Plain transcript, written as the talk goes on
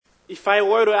If I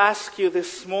were to ask you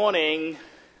this morning,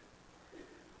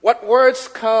 what words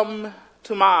come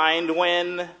to mind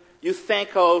when you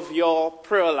think of your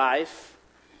prayer life,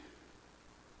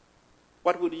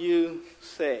 what would you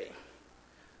say?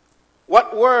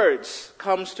 What words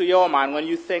comes to your mind when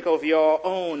you think of your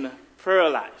own prayer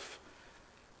life?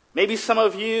 Maybe some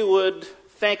of you would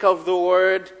think of the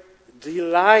word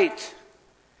delight.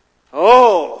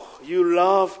 Oh, you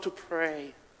love to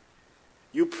pray.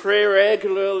 You pray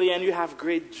regularly and you have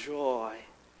great joy.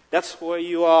 That's where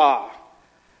you are.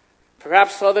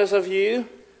 Perhaps others of you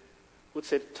would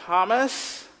say,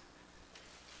 Thomas,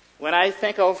 when I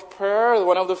think of prayer,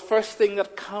 one of the first things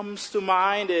that comes to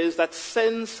mind is that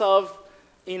sense of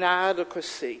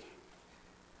inadequacy.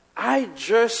 I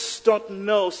just don't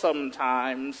know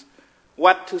sometimes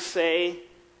what to say.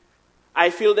 I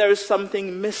feel there is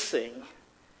something missing.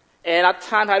 And at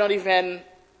times I don't even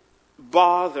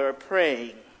bother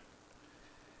praying.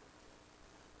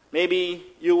 Maybe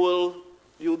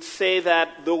you'd say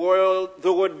that the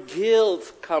word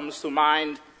guilt comes to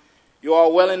mind. You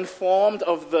are well informed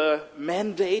of the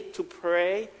mandate to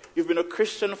pray. You've been a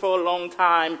Christian for a long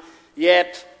time,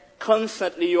 yet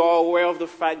constantly you are aware of the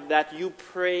fact that you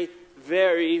pray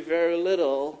very, very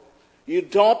little. You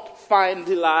don't find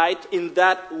delight in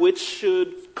that which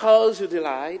should cause you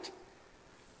delight.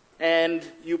 And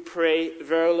you pray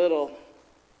very little.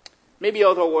 Maybe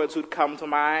other words would come to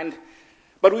mind.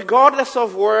 But regardless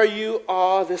of where you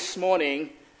are this morning,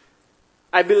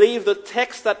 I believe the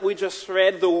text that we just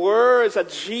read, the words that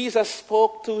Jesus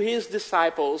spoke to his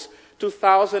disciples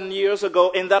 2,000 years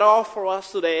ago, and that are for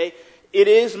us today, it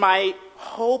is my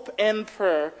hope and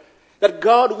prayer that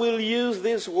God will use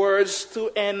these words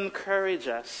to encourage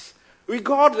us,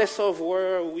 regardless of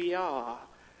where we are.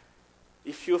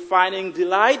 If you're finding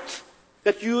delight,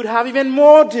 that you would have even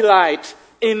more delight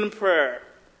in prayer.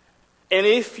 And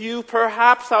if you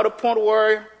perhaps are at a point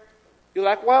where you're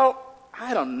like, well,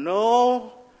 I don't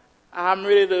know, I'm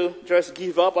ready to just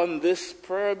give up on this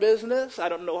prayer business. I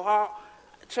don't know how,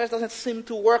 it just doesn't seem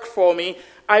to work for me.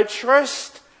 I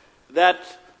trust that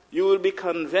you will be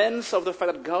convinced of the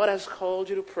fact that God has called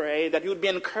you to pray, that you would be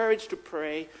encouraged to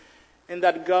pray, and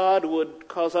that God would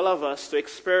cause all of us to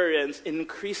experience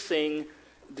increasing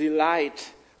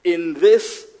delight in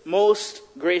this most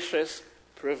gracious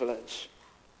privilege.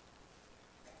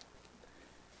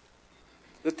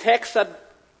 The text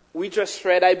that we just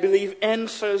read, I believe,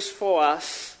 answers for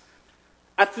us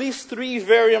at least three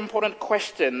very important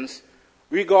questions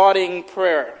regarding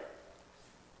prayer.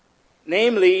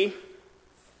 Namely,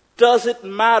 does it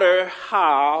matter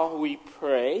how we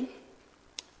pray?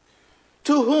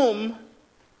 To whom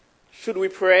should we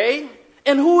pray?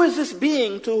 And who is this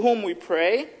being to whom we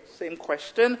pray? Same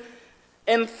question.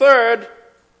 And third,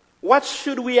 what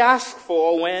should we ask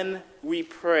for when we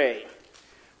pray?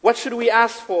 What should we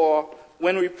ask for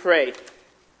when we pray?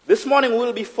 This morning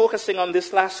we'll be focusing on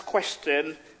this last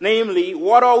question, namely,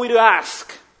 what are we to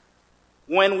ask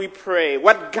when we pray?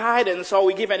 What guidance are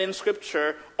we given in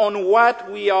Scripture on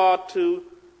what we are to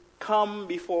come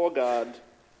before God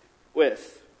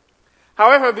with?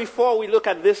 However, before we look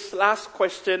at this last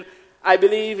question, I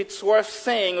believe it's worth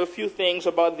saying a few things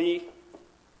about the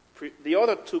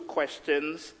other two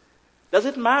questions. Does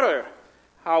it matter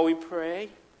how we pray?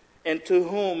 And to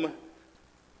whom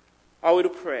are we to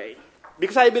pray?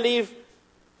 Because I believe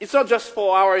it's not just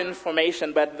for our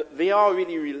information, but they are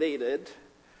really related.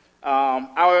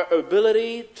 Our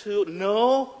ability to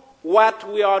know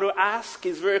what we are to ask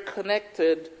is very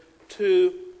connected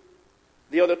to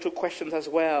the other two questions as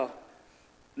well.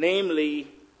 Namely,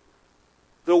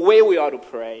 the way we are to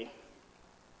pray.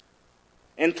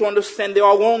 And to understand there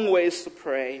are wrong ways to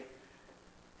pray.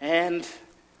 And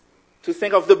to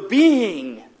think of the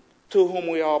being to whom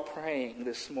we are praying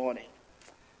this morning.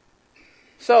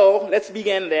 So, let's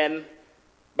begin then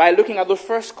by looking at the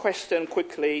first question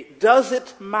quickly. Does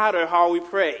it matter how we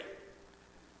pray?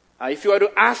 If you were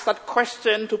to ask that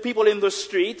question to people in the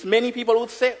street, many people would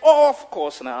say, oh, of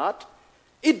course not.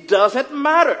 It doesn't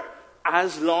matter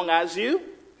as long as you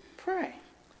pray.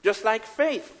 Just like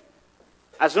faith.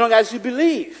 As long as you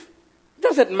believe. It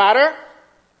doesn't matter.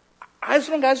 As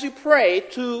long as you pray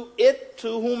to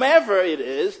whomever it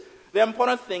is, the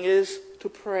important thing is to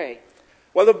pray.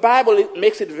 Well, the Bible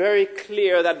makes it very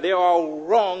clear that there are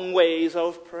wrong ways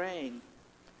of praying.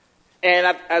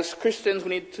 And as Christians, we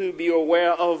need to be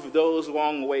aware of those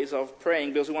wrong ways of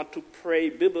praying because we want to pray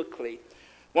biblically.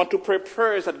 We want to pray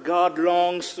prayers that God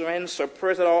longs to answer,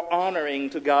 prayers that are honoring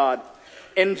to God.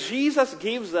 And Jesus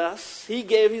gave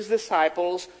his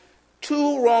disciples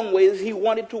two wrong ways. He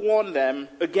wanted to warn them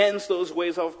against those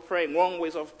ways of praying, wrong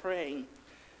ways of praying.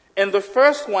 And the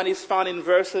first one is found in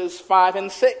verses 5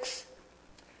 and 6.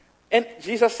 And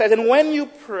Jesus says, and when you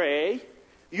pray,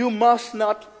 you must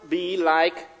not be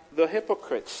like the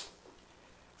hypocrites.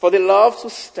 For they love to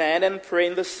stand and pray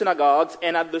in the synagogues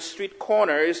and at the street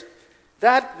corners,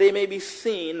 that they may be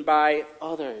seen by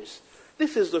others.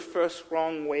 This is the first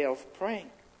wrong way of praying.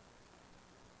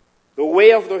 The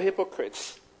way of the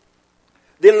hypocrites.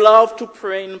 They love to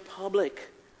pray in public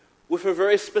with a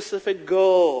very specific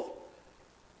goal,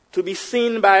 to be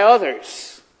seen by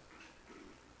others.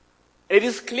 It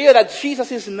is clear that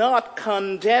Jesus is not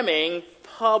condemning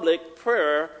public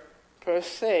prayer per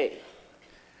se.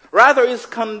 Rather, he's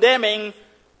condemning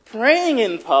praying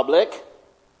in public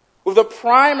with the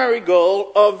primary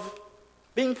goal of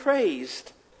being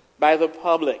praised by the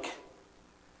public.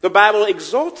 The Bible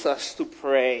exhorts us to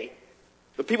pray.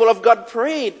 The people of God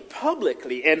prayed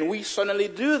publicly, and we certainly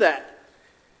do that.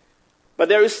 But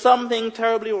there is something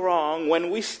terribly wrong when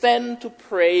we stand to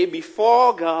pray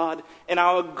before God and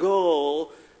our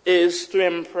goal is to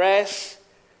impress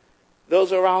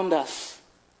those around us.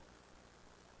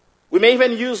 We may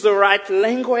even use the right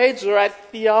language, the right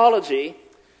theology,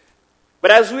 but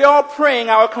as we are praying,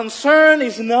 our concern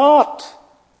is not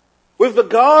with the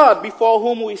God before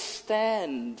whom we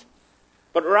stand,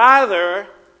 but rather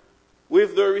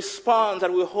with the response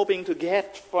that we're hoping to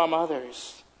get from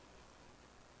others.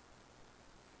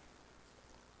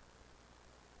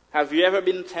 Have you ever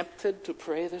been tempted to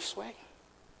pray this way?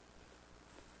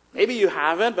 Maybe you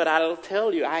haven't, but I'll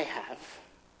tell you I have.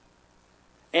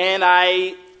 And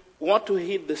I want to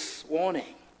heed this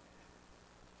warning,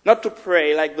 not to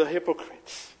pray like the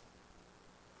hypocrites.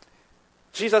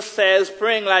 Jesus says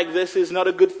praying like this is not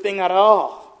a good thing at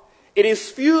all. It is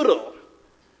futile.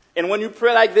 And when you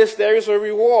pray like this, there is a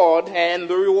reward, and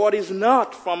the reward is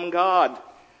not from God.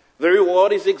 The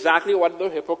reward is exactly what the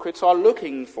hypocrites are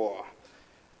looking for.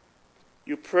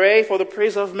 You pray for the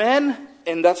praise of men,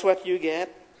 and that's what you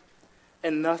get,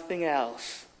 and nothing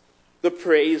else. The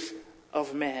praise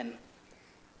of men.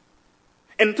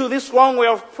 And to this wrong way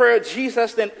of prayer,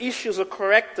 Jesus then issues a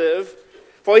corrective,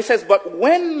 for he says, but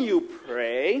when you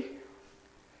pray,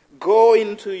 go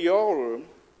into your room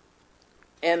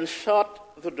and shut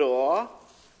the door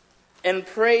and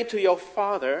pray to your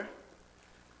Father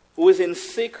who is in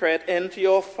secret, and to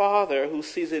your Father who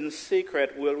sees in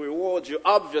secret will reward you.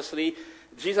 Obviously,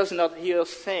 Jesus is not here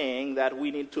saying that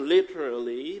we need to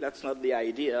literally, that's not the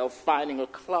idea of finding a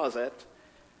closet,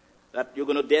 that you're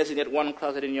going to designate one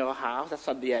closet in your house. That's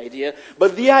not the idea.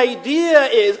 But the idea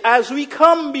is, as we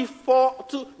come before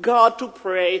to God to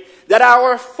pray, that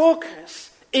our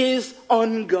focus is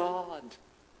on God.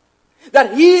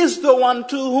 That He is the one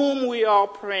to whom we are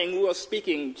praying, we are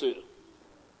speaking to.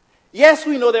 Yes,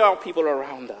 we know there are people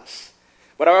around us,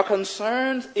 but our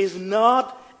concern is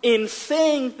not in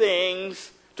saying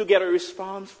things to get a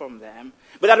response from them,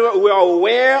 but that we are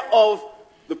aware of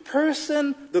the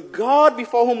person, the God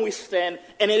before whom we stand,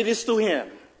 and it is to Him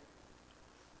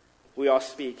we are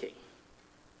speaking.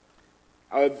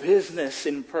 Our business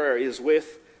in prayer is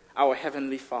with our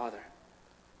Heavenly Father.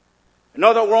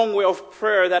 Another wrong way of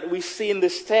prayer that we see in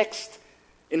this text,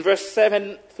 in verse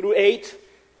 7 through 8,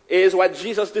 is what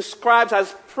Jesus describes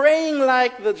as praying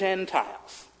like the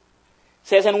Gentiles. It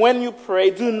says, and when you pray,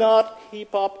 do not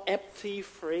heap up empty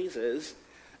phrases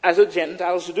as the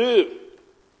Gentiles do.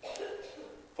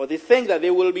 For they think that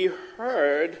they will be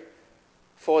heard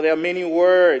for their many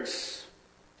words.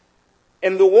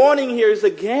 And the warning here is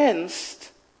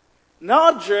against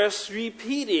not just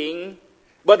repeating,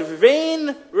 but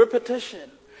vain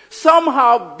repetition.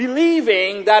 Somehow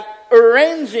believing that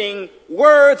arranging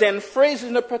words and phrases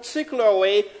in a particular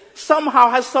way somehow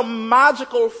has some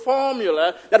magical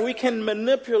formula that we can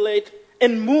manipulate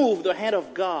and move the hand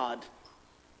of God.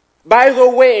 By the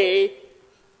way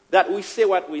that we say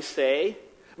what we say,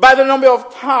 by the number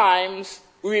of times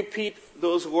we repeat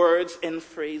those words and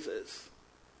phrases.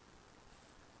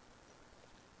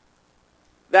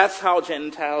 That's how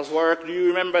Gentiles work. Do you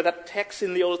remember that text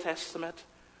in the Old Testament?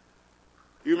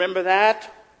 You remember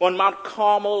that? On Mount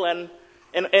Carmel, and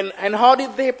how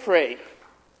did they pray?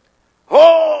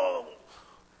 Oh!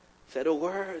 Said the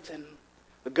words, and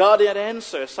the God didn't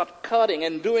answer, started cutting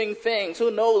and doing things.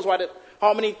 Who knows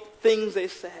how many things they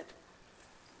said.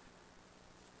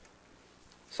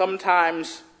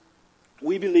 Sometimes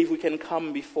we believe we can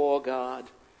come before God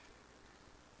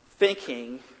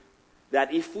thinking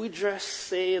that if we just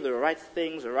say the right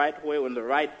things the right way in the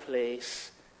right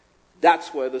place,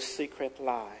 that's where the secret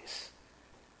lies.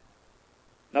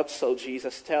 Not so,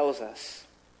 Jesus tells us.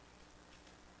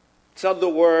 It's not the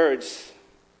words,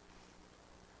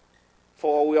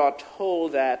 for we are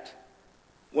told that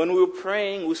when we're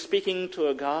praying, we're speaking to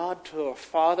a God, to a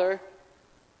Father,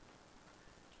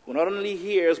 who not only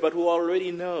hears, but who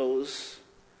already knows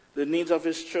the needs of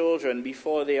his children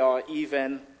before they are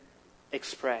even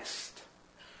expressed.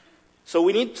 So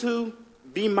we need to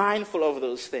be mindful of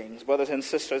those things, brothers and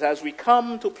sisters, as we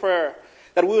come to prayer,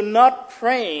 that we're not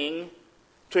praying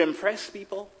to impress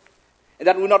people, and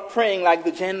that we're not praying like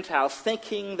the Gentiles,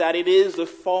 thinking that it is the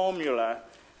formula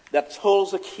that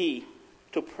holds the key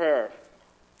to prayer.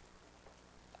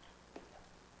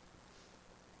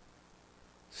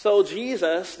 So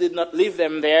Jesus did not leave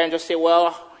them there and just say,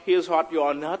 well, here's what you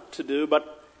are not to do,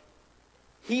 but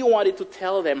he wanted to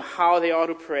tell them how they ought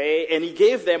to pray, and he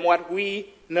gave them what we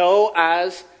know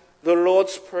as the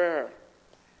Lord's Prayer.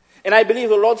 And I believe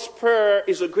the Lord's Prayer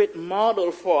is a great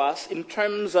model for us in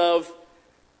terms of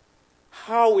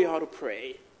how we ought to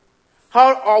pray.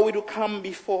 How are we to come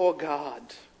before God?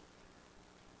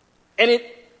 And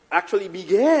it actually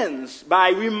begins by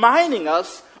reminding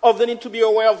us of the need to be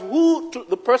aware of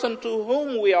the person to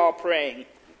whom we are praying.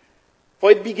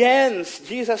 For it begins,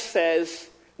 Jesus says,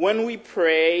 when we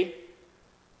pray,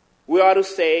 we ought to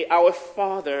say, Our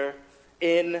Father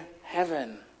in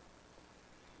heaven.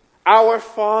 Our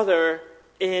Father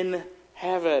in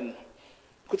heaven.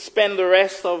 Could spend the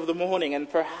rest of the morning and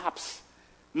perhaps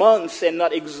months and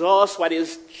not exhaust what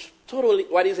is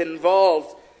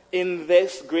involved in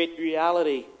this great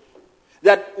reality.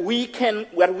 That we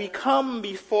come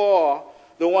before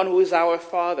the one who is our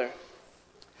Father.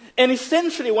 And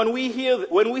essentially, when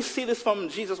we see this from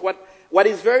Jesus, what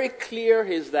is very clear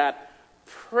is that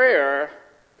prayer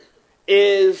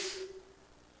is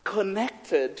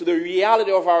connected to the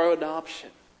reality of our adoption.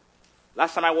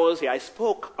 Last time I was here, I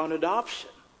spoke on adoption.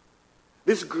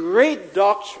 This great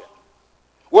doctrine,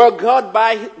 where God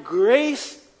by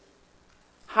grace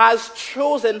has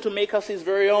chosen to make us his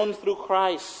very own through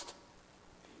Christ.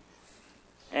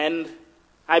 And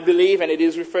I believe, and it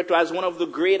is referred to as one of the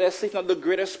greatest, if not the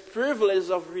greatest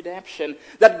privileges of redemption,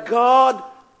 that God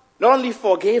not only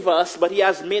forgave us, but he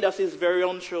has made us his very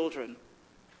own children.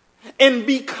 And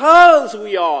because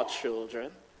we are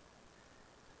children,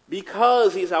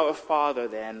 because he's our Father,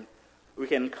 then we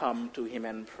can come to him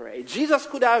and pray. Jesus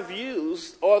could have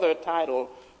used other title,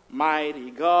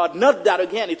 Mighty God. Not that,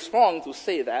 again, it's wrong to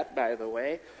say that, by the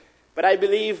way. But I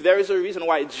believe there is a reason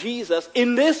why Jesus,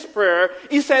 in this prayer,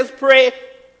 he says, pray,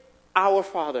 Our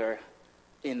Father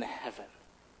in heaven.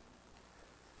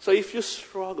 So if you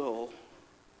struggle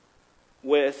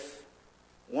with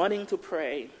wanting to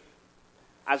pray,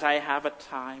 as I have at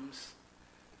times,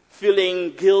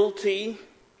 feeling guilty,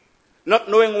 not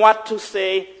knowing what to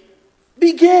say,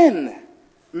 begin.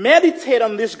 Meditate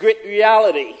on this great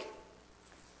reality.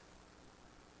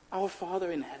 Our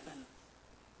Father in heaven.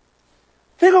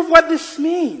 Think of what this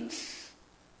means.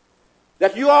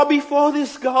 That you are before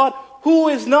this God who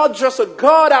is not just a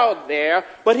God out there,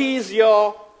 but he is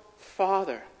your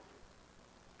Father.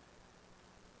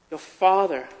 Your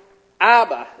Father.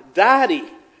 Abba, Daddy.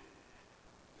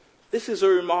 This is a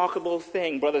remarkable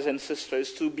thing, brothers and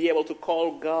sisters, to be able to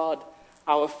call God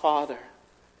our Father.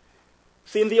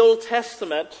 See, in the Old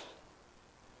Testament,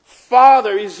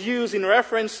 Father is used in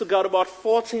reference to God about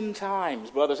 14 times,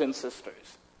 brothers and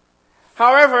sisters.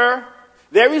 However,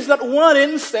 there is not one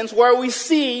instance where we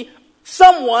see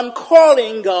someone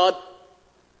calling God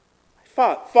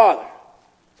Father.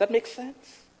 Does that make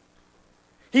sense?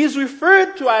 He is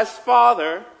referred to as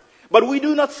Father, but we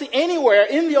do not see anywhere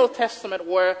in the Old Testament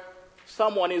where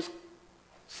someone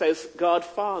says God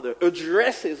Father,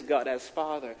 addresses God as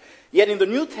Father. Yet in the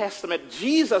New Testament,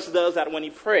 Jesus does that when he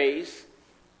prays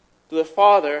to the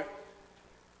Father,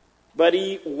 but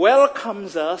he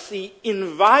welcomes us, he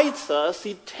invites us,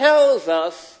 he tells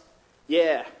us,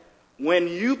 when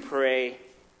you pray,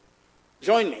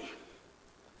 join me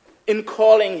in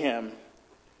calling him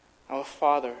our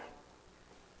Father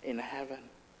in heaven.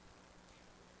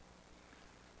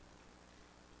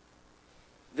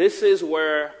 This is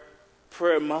where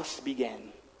prayer must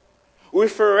begin,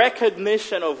 with a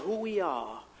recognition of who we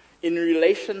are in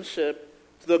relationship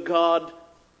to the God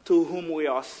to whom we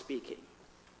are speaking.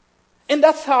 And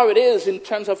that's how it is in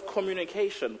terms of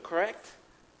communication, correct?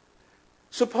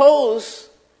 Suppose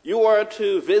you were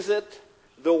to visit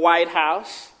the White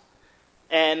House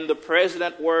and the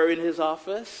president were in his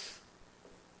office,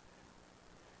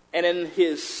 and then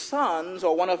his sons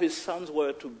or one of his sons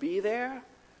were to be there.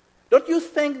 Don't you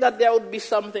think that there would be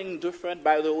something different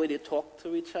by the way they talk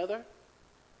to each other?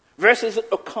 Versus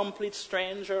a complete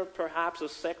stranger, perhaps a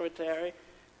secretary.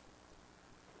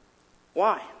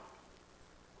 Why?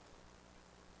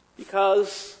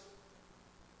 Because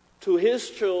to his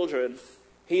children,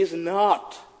 he's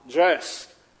not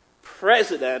just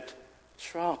President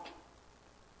Trump,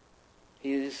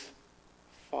 his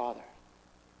father.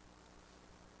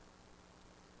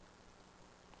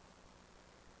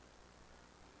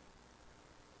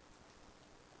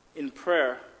 In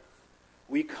prayer,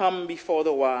 we come before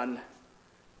the one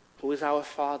who is our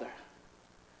Father.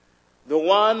 The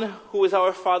one who is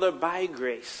our Father by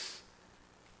grace.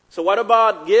 So what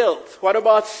about guilt? What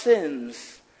about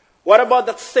sins? What about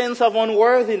that sense of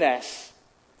unworthiness?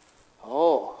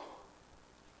 Oh,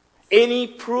 any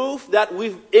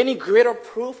greater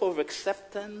proof of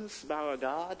acceptance by our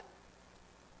God?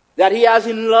 That He has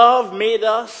in love made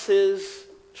us His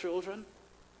children?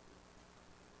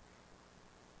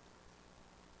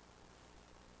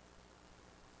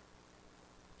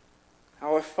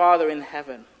 Our Father in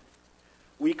heaven,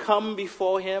 we come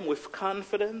before Him with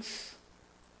confidence,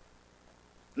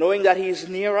 knowing that He is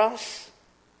near us.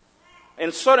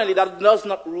 And certainly that does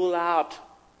not rule out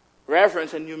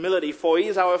reverence and humility, for He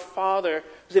is our Father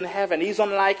who's in heaven. He's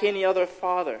unlike any other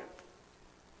Father.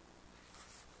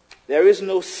 There is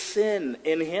no sin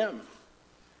in Him.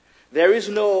 There is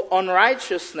no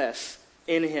unrighteousness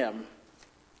in Him.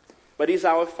 But He's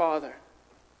our Father.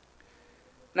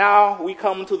 Now we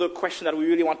come to the question that we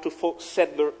really want to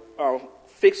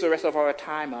fix the rest of our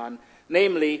time on.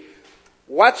 Namely,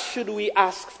 what should we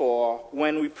ask for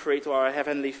when we pray to our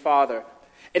Heavenly Father?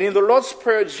 And in the Lord's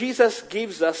Prayer, Jesus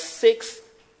gives us 6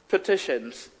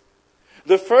 petitions.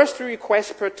 The first 3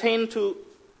 requests pertain to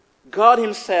God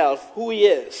Himself, who He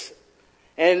is.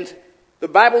 And the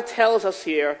Bible tells us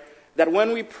here that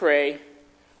when we pray,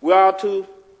 we are to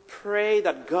pray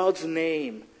that God's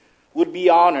name would be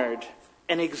honored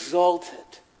and exalted.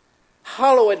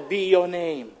 Hallowed be your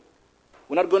name.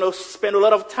 We're not going to spend a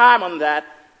lot of time on that.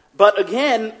 But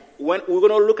again, when we're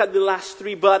going to look at the last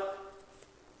 3, but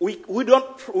we're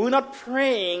not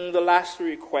praying the last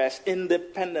 3 requests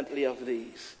independently of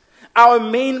these. Our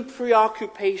main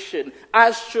preoccupation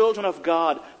as children of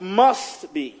God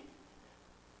must be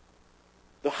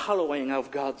the hallowing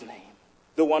of God's name,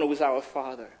 the one who is our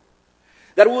Father.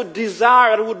 That we would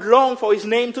desire, that we would long for His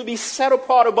name to be set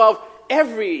apart above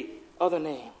every other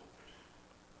name.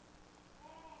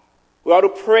 We are to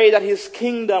pray that His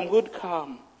kingdom would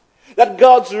come, that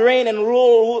God's reign and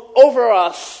rule over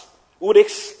us would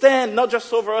extend not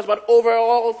just over us, but over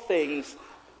all things,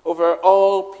 over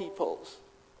all peoples,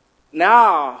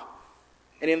 now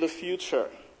and in the future,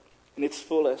 in its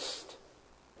fullest.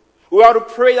 We are to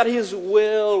pray that His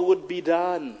will would be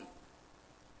done,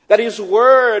 that His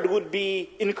word would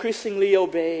be increasingly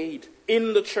obeyed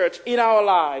in the church, in our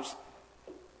lives,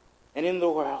 and in the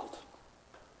world.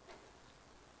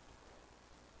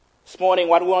 This morning,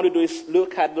 what we want to do is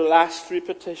look at the last 3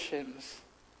 petitions.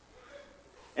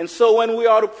 And so when we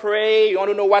are to pray, you want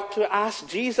to know what to ask,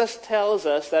 Jesus tells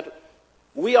us that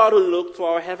we are to look to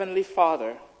our Heavenly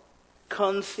Father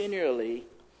continually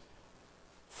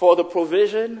for the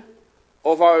provision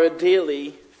of our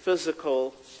daily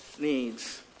physical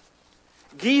needs.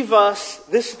 Give us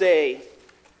this day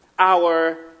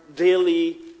our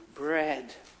daily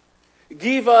bread.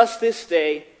 Give us this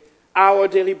day our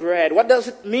daily bread. What does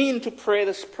it mean to pray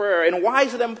this prayer? And why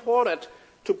is it important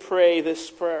to pray this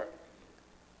prayer?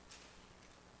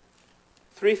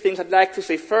 3 things I'd like to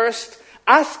say. First,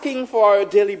 asking for our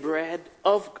daily bread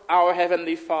of our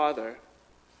Heavenly Father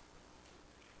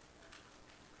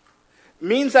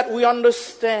means that we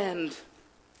understand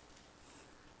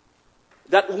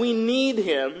that we need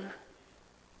Him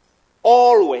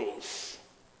always,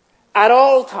 at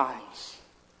all times,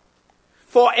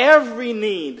 for every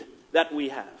need that we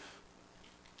have.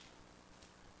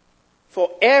 For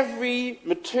every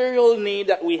material need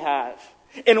that we have.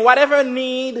 And whatever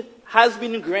need has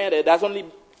been granted has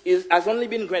only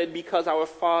been granted because our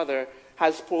Father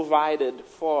has provided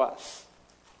for us.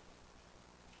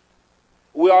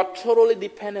 We are totally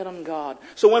dependent on God.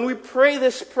 So when we pray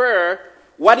this prayer,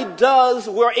 what it does,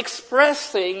 we're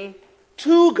expressing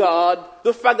to God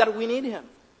the fact that we need Him.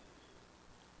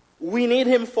 We need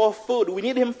Him for food. We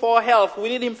need Him for health. We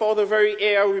need Him for the very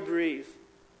air we breathe.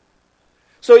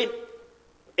 So it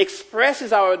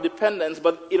expresses our dependence,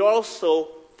 but it also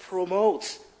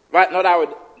promotes, right?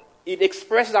 It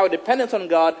expresses our dependence on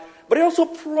God, but it also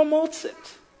promotes it.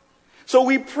 So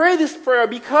we pray this prayer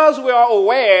because we are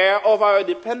aware of our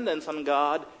dependence on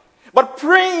God, but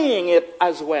praying it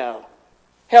as well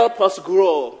helps us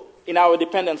grow in our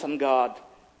dependence on God.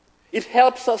 It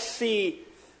helps us see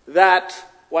that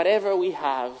whatever we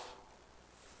have,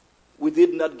 we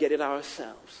did not get it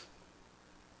ourselves.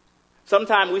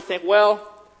 Sometimes we think, well,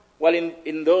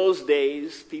 in those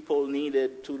days, people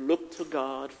needed to look to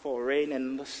God for rain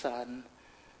and the sun.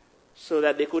 so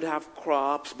that they could have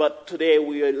crops. But today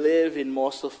we live in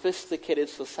more sophisticated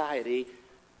society.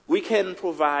 We can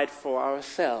provide for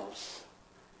ourselves.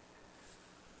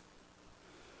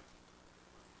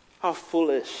 How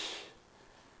foolish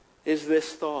is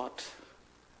this thought?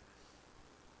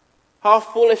 How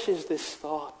foolish is this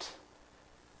thought?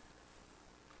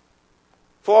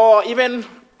 For even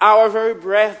our very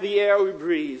breath, the air we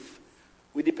breathe,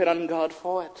 we depend on God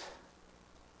for it.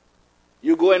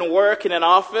 You go and work in an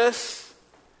office.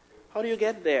 How do you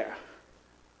get there?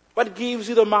 What gives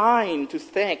you the mind to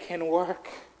think and work?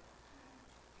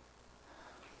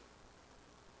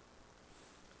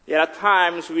 Yet at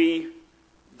times we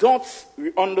don't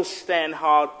understand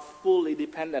how fully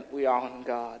dependent we are on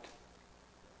God.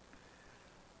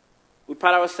 We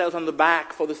pat ourselves on the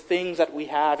back for the things that we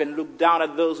have and look down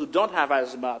at those who don't have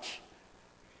as much.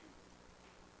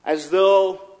 As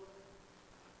though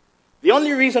the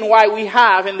only reason why we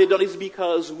have and they don't is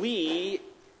because we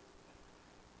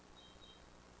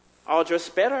are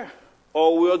just better.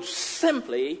 Or we're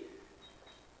simply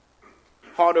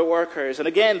harder workers. And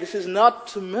again, this is not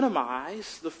to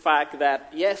minimize the fact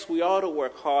that, yes, we ought to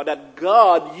work hard, that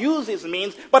God uses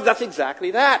means, but that's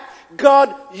exactly that.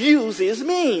 God uses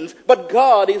means, but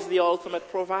God is the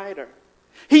ultimate provider.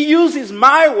 He uses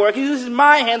my work, He uses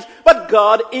my hands, but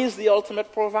God is the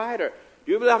ultimate provider.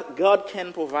 You believe God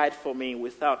can provide for me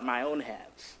without my own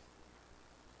hands?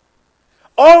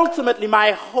 Ultimately,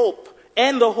 my hope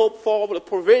and the hope for the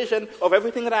provision of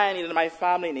everything that I need and my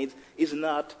family needs is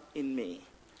not in me.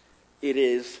 It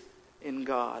is in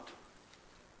God.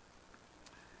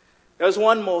 There's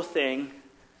one more thing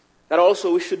that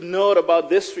also we should note about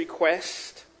this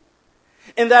request,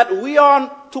 in that we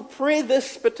are to pray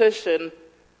this petition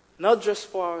not just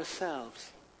for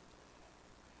ourselves,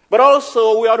 but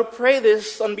also we are to pray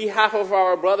this on behalf of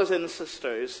our brothers and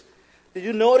sisters. Did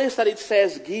you notice that it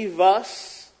says, give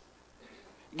us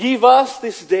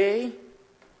this day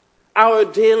our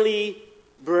daily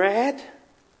bread?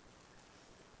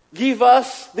 Give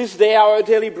us this day our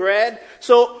daily bread.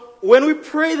 So when we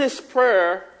pray this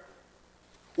prayer,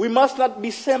 we must not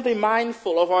be simply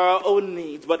mindful of our own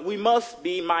needs, but we must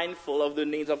be mindful of the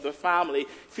needs of the family.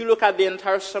 If you look at the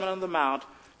entire Sermon on the Mount,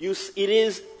 it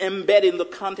is embedded in the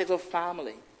context of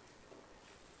family.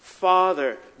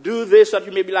 Father, do this that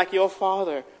you may be like your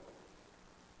father.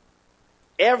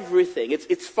 Everything.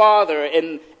 It's father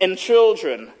and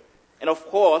children. And of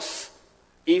course,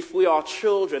 if we are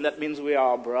children, that means we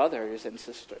are brothers and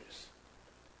sisters.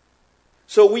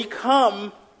 So we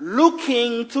come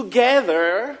looking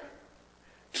together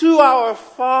to our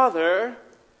Father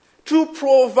to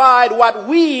provide what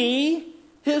we,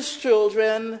 His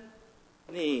children,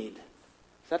 need.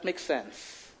 Does that make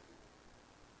sense?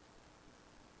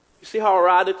 You see how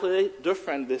radically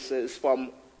different this is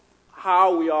from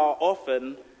how we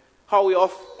often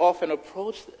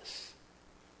approach this.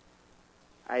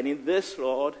 I need this,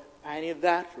 Lord. I need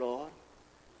that, Lord.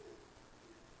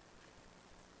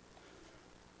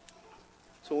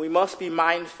 So we must be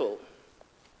mindful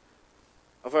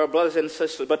of our brothers and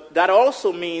sisters. But that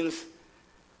also means,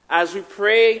 as we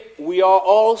pray, we are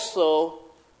also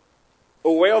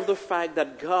aware of the fact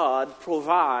that God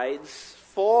provides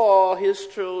for His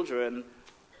children,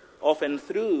 often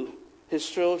through His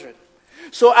children.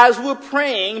 So as we're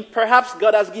praying, perhaps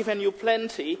God has given you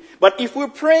plenty, but if we're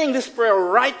praying this prayer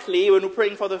rightly, when we're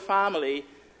praying for the family,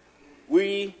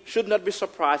 we should not be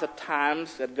surprised at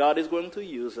times that God is going to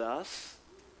use us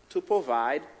to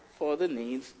provide for the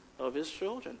needs of His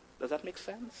children. Does that make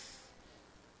sense?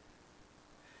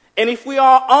 And if we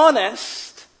are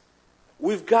honest,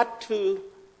 we've got to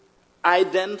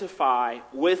identify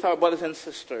with our brothers and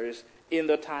sisters in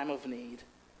the time of need.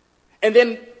 And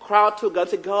then cry out to God,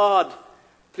 say, God,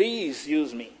 please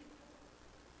use me.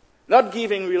 Not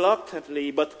giving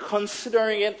reluctantly, but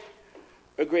considering it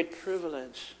a great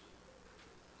privilege.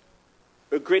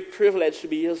 A great privilege to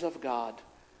be used of God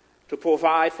to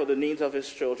provide for the needs of His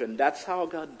children. That's how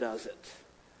God does it.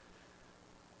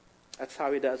 That's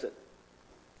how He does it.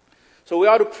 So we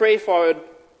ought to pray for our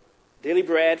daily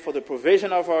bread, for the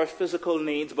provision of our physical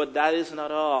needs, but that is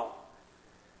not all.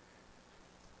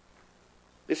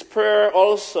 This prayer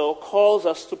also calls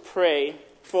us to pray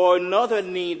for another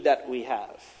need that we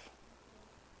have.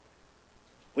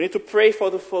 We need to pray for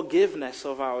the forgiveness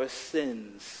of our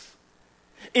sins.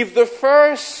 If the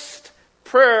first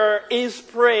prayer is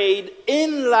prayed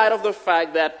in light of the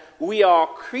fact that we are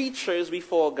creatures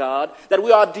before God, that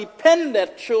we are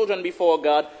dependent children before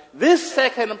God, this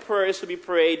second prayer is to be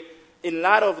prayed in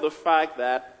light of the fact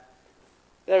that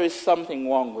there is something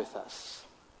wrong with us.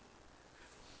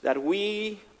 That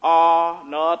we are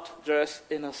not just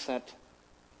innocent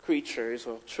creatures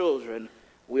or children,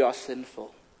 we are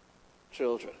sinful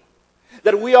children.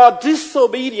 That we are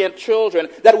disobedient children,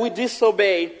 that we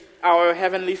disobey our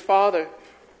Heavenly Father.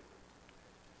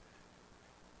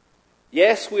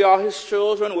 Yes, we are His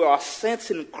children. We are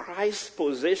saints in Christ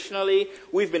positionally.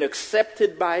 We've been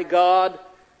accepted by God.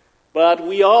 But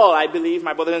we all, I believe,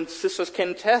 my brothers and sisters,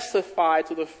 can testify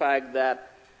to the fact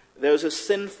that there's a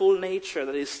sinful nature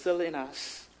that is still in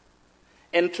us.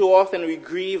 And too often we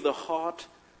grieve the heart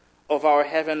of our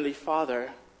Heavenly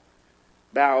Father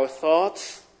by our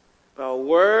thoughts, by our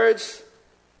words,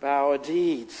 by our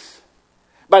deeds,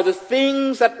 by the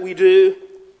things that we do,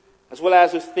 as well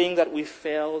as the things that we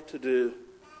fail to do.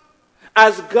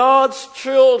 As God's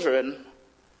children,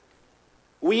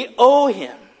 we owe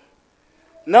Him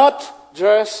not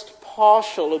just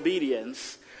partial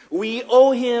obedience. We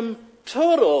owe Him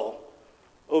total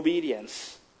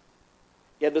obedience.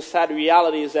 Yet the sad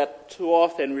reality is that too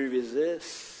often we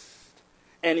resist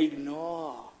and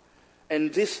ignore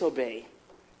and disobey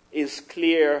His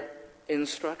clear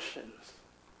instructions.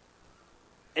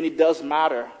 And it does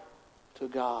matter to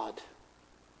God.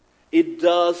 It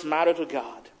does matter to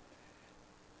God.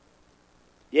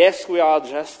 Yes, we are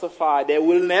justified. There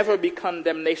will never be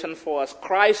condemnation for us.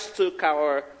 Christ took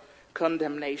our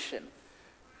condemnation.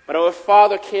 But our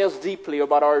Father cares deeply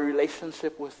about our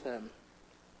relationship with Him.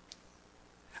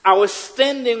 Our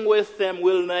standing with Him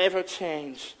will never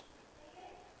change.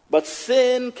 But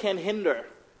sin can hinder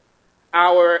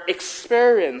our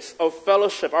experience of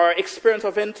fellowship, our experience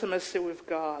of intimacy with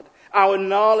God, our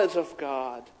knowledge of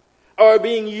God, our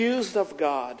being used of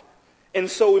God. And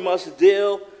so we must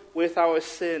deal with our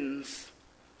sins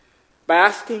by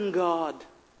asking God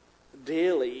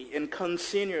daily and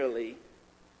continually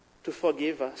to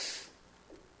forgive us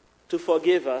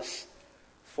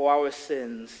for our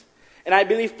sins. And I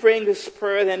believe praying this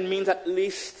prayer then means at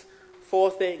least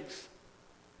 4 things.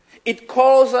 It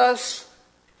calls us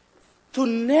to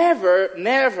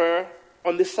never,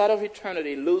 on this side of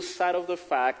eternity, lose sight of the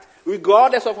fact,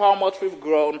 regardless of how much we've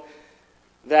grown,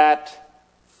 that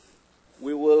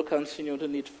we will continue to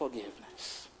need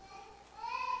forgiveness.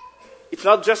 It's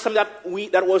not just something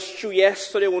that was true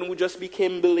yesterday when we just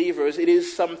became believers. It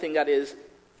is something that is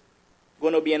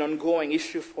going to be an ongoing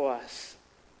issue for us.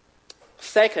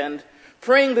 Second,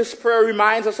 praying this prayer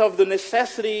reminds us of the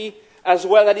necessity as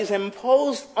well that is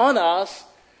imposed on us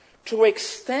to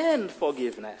extend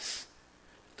forgiveness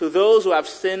to those who have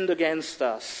sinned against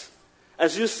us.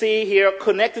 As you see here,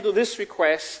 connected to this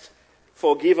request,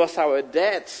 forgive us our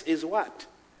debts, is what?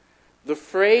 The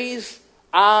phrase,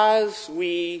 as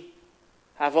we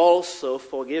have also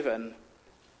forgiven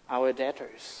our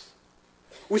debtors.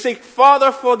 We say,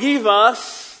 Father, forgive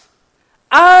us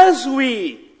as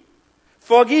we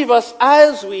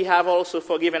have also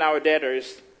forgiven our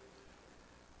debtors.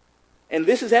 And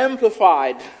this is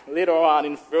amplified later on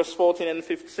in verse 14 and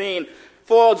 15.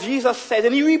 For Jesus says,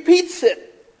 and He repeats it.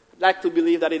 I'd like to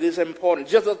believe that it is important.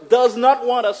 Jesus does not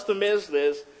want us to miss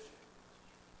this.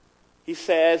 He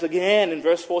says again in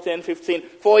verse 14 and 15,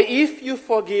 for if you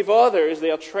forgive others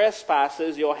their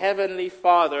trespasses, your heavenly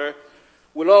Father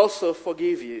will also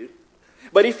forgive you.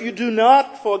 But if you do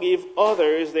not forgive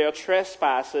others their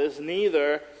trespasses,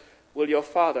 neither will your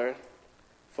Father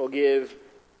forgive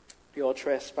your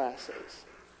trespasses.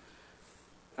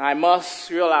 I must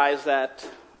realize that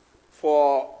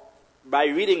by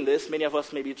reading this, many of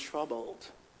us may be troubled.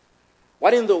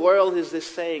 What in the world is this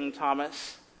saying,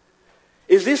 Thomas?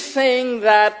 Is this saying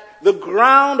that the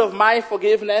ground of my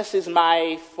forgiveness is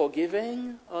my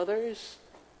forgiving others?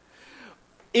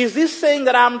 Is this saying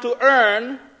that I am to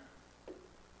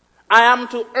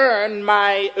earn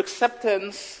my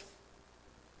acceptance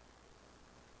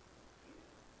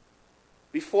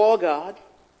before God?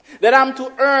 That I'm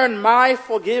to earn my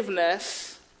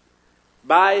forgiveness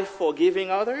by forgiving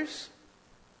others?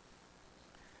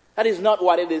 That is not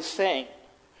what it is saying.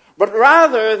 But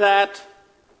rather that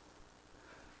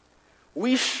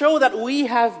we show that we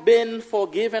have been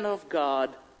forgiven of God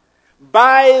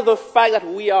by the fact that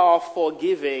we are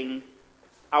forgiving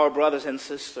our brothers and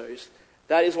sisters.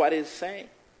 That is what it is saying.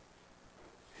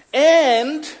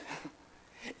 And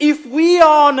if we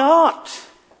are not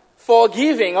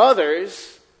forgiving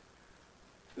others,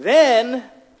 then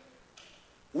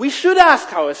we should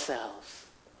ask ourselves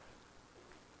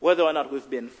whether or not we've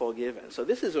been forgiven. So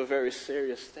this is a very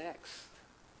serious text.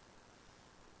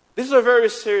 This is a very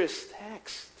serious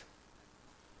text.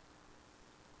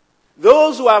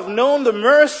 Those who have known the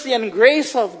mercy and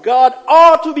grace of God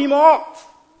are to be marked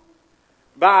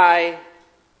by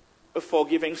a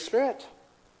forgiving spirit.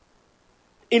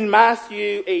 In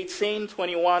Matthew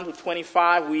 18:21 to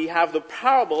 25, we have the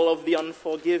parable of the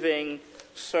unforgiving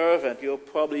servant. You're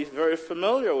probably very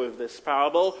familiar with this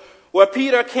parable, where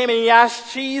Peter came and he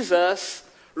asked Jesus,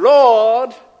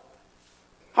 "Lord,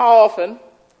 how often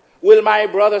will my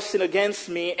brother sin against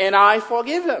me and I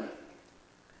forgive him?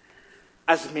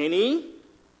 As many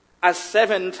as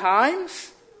 7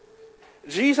 times?"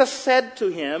 Jesus said to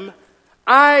him,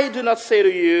 "I do not say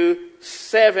to you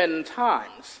 7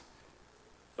 times,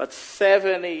 but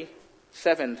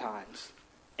 77 times."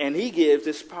 And he gives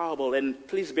this parable, and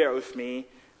please bear with me.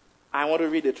 I want to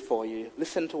read it for you.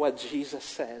 Listen to what Jesus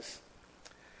says.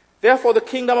 "Therefore the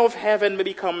kingdom of heaven may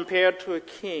be compared to a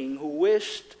king who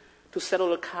wished to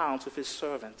settle accounts with his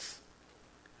servants.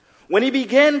 When he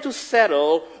began to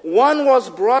settle, one was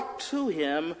brought to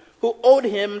him who owed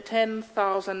him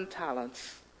 10,000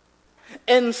 talents.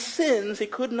 And since he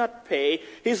could not pay,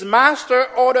 his master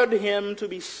ordered him to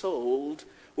be sold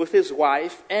with his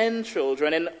wife and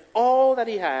children and all that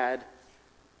he had,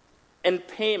 and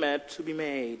payment to be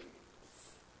made.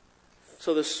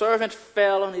 So the servant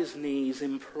fell on his knees,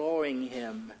 imploring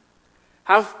him,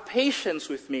 'Have patience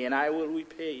with me, and I will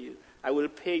repay you. I will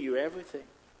pay you everything.'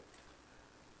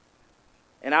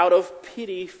 And out of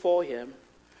pity for him,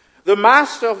 the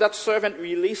master of that servant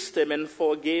released him and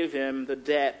forgave him the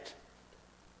debt.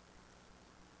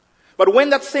 But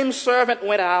when that same servant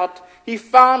went out, he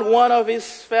found one of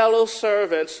his fellow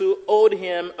servants who owed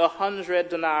him 100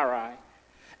 denarii.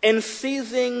 And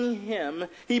seizing him,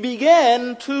 he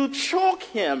began to choke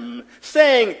him,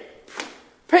 saying,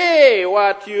 'Pay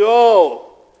what you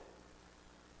owe.'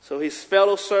 So his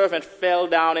fellow servant fell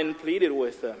down and pleaded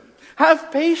with him,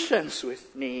 'Have patience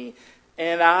with me,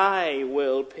 and I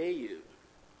will pay you.'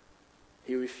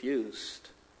 He refused,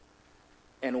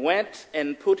 and went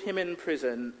and put him in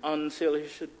prison until he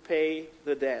should pay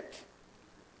the debt.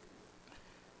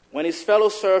 When his fellow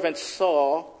servants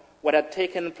saw what had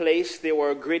taken place, they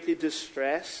were greatly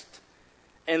distressed,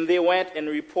 and they went and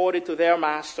reported to their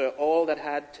master all that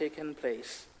had taken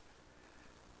place.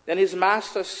 Then his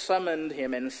master summoned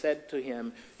him and said to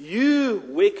him, 'You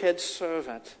wicked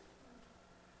servant,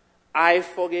 I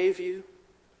forgave you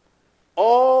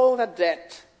all that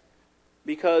debt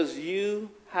because you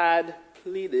had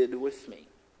pleaded with me.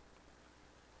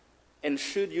 And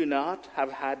should you not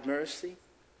have had mercy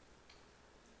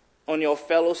on your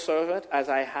fellow servant as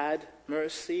I had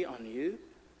mercy on you?'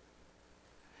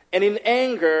 And in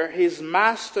anger his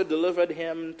master delivered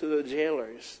him to the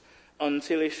jailers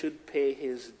until he should pay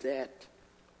his debt.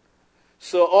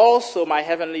 So also my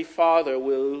heavenly Father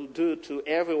will do to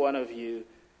every one of you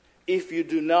if you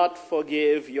do not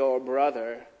forgive your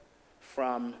brother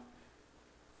from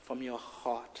your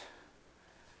heart."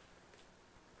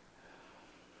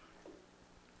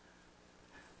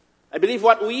 I believe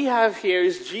what we have here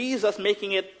is Jesus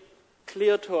making it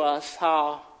clear to us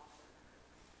how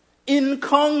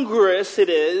incongruous it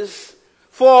is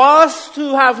for us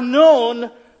to have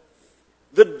known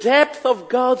the depth of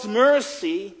God's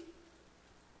mercy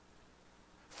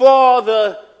for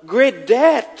the great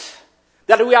debt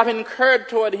that we have incurred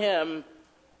toward him,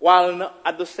 while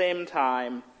at the same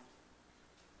time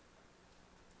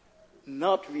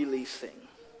not releasing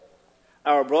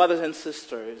our brothers and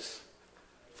sisters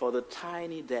for the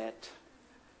tiny debt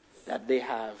that they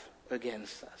have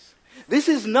against us. This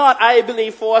is not, I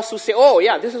believe, for us to say, "Oh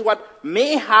yeah, this is what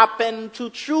may happen to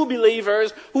true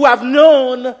believers who have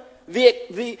known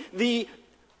the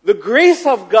grace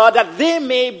of God, that they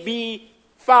may be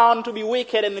found to be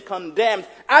wicked and condemned."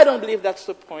 I don't believe that's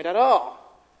the point at all.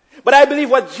 But I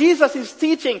believe what Jesus is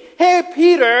teaching, hey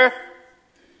Peter,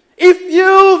 if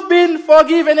you've been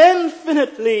forgiven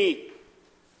infinitely,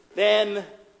 then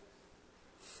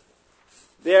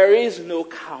there is no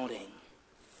counting.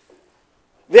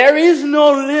 There is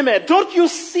no limit. Don't you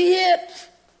see it?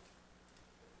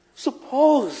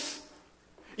 Suppose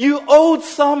you owed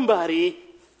somebody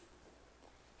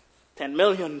 $10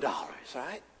 million,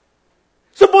 right?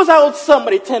 Suppose I owed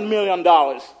somebody $10 million.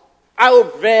 I owe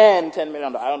Ben $10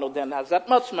 million. I don't know Dan has that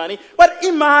much money, but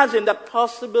imagine that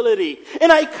possibility.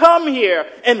 And I come here,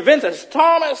 and Vince says,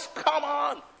 "Thomas, come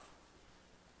on.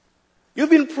 You've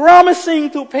been promising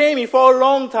to pay me for a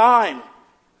long time.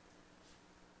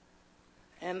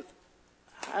 And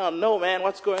I don't know, man,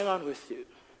 what's going on with you?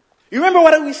 You remember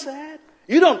what we said?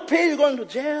 You don't pay, you're going to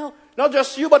jail. Not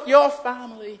just you, but your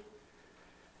family."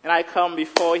 And I come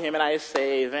before him and I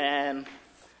say, "Man,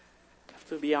 I have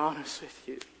to be honest with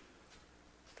you.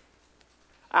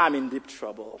 I'm in deep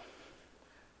trouble.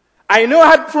 I know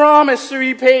I had promised to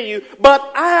repay you, but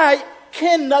I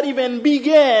cannot even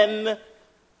begin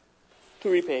to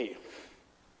repay you.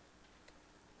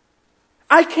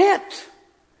 I can't.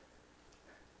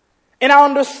 And I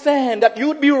understand that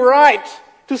you'd be right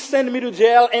to send me to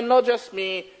jail, and not just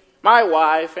me, my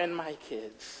wife and my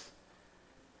kids.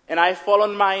 And I fall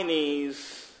on my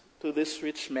knees to this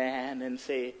rich man and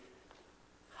say,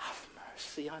 have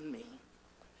mercy on me.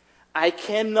 I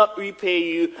cannot repay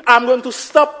you. I'm going to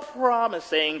stop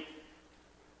promising.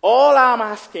 All I'm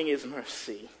asking is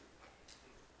mercy.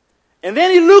 And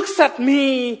then he looks at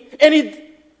me and he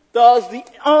does the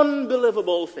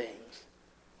unbelievable things.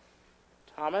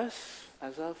 Thomas,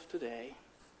 as of today,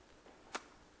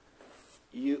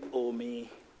 you owe me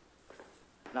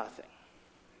nothing.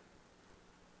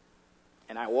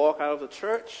 And I walk out of the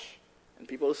church and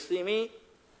people see me.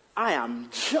 I am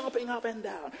jumping up and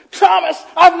down. Thomas,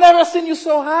 I've never seen you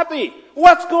so happy.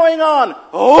 What's going on?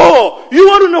 Oh, you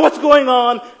want to know what's going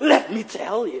on? Let me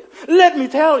tell you. Let me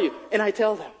tell you. And I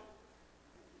tell them.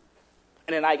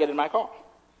 And then I get in my car.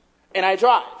 And I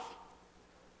drive.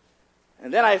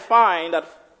 And then I find that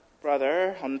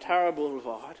brother on Tara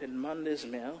Boulevard in Monday's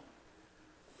Mill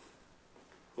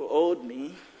who owed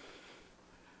me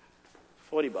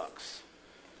 $40.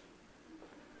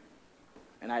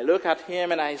 And I look at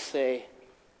him and I say,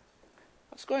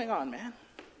 what's going on, man?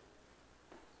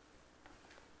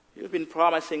 You've been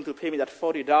promising to pay me that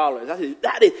 $40.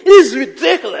 It is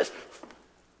ridiculous.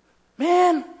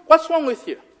 Man, what's wrong with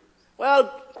you? Well,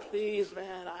 please,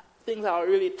 man, things are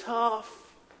really tough.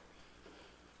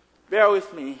 Bear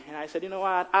with me. And I said, you know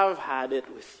what? I've had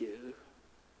it with you.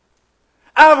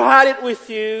 I've had it with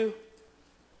you.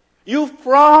 You've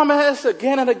promised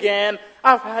again and again.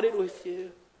 I've had it with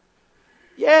you.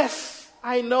 Yes,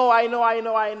 I know.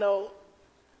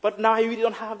 But now I really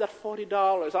don't have that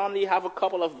 $40. I only have a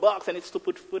couple of bucks and it's to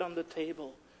put food on the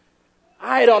table.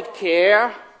 I don't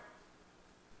care.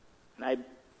 And I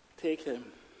take him.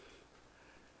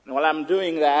 And while I'm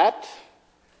doing that,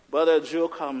 Brother Joe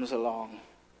comes along.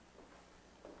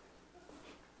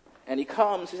 And he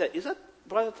comes, he said, is that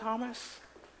Brother Thomas?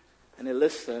 And he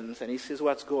listens and he sees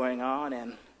what's going on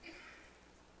and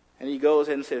he goes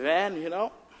and says, Van, you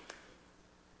know,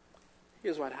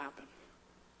 here's what happened.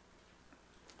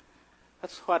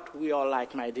 That's what we are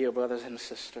like, my dear brothers and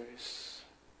sisters.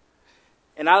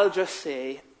 And I'll just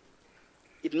say,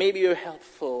 it may be a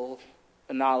helpful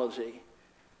analogy,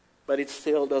 but it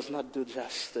still does not do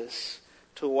justice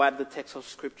to what the text of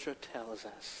Scripture tells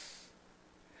us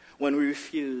when we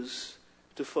refuse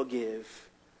to forgive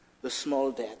the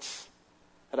small debts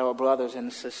that our brothers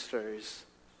and sisters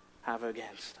have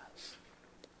against us.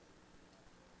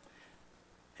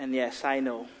 And yes, I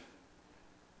know,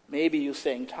 maybe you're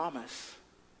saying, Thomas,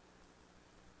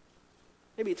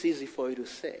 maybe it's easy for you to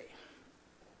say,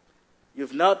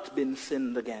 you've not been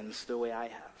sinned against the way I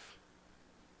have.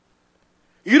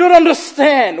 You don't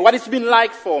understand what it's been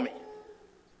like for me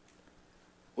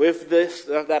with this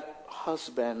or that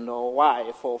husband or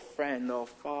wife or friend or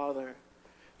father.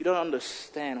 You don't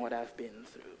understand what I've been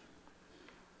through.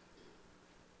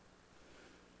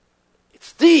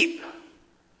 It's deep.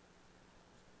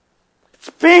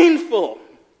 It's painful.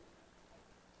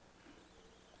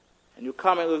 And you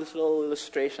come in with this little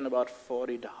illustration about $40.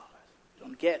 You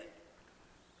don't get it.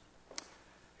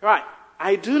 Right.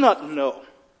 I do not know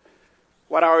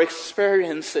what our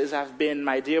experiences have been,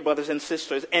 my dear brothers and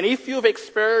sisters. And if you've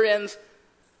experienced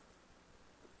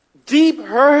deep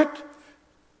hurt,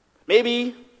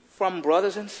 maybe from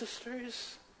brothers and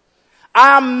sisters,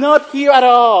 I'm not here at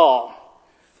all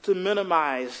to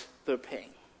minimize the pain.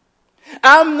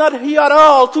 I'm not here at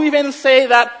all to even say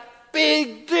that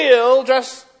big deal,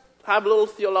 just have a little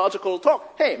theological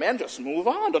talk. Hey man, just move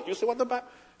on. Don't you see what the Bible...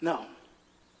 No.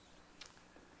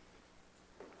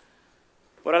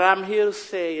 What I'm here to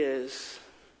say is,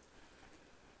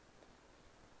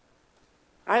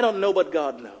 I don't know, but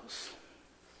God knows.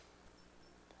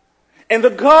 And the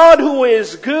God who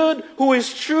is good, who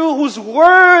is true, whose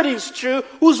word is true,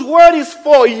 whose word is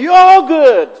for your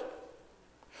good,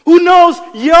 who knows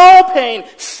your pain,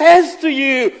 says to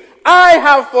you, I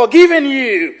have forgiven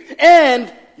you,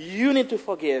 and you need to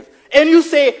forgive. And you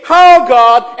say, how,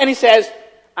 God? And he says,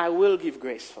 I will give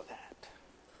grace for that.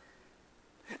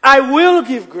 I will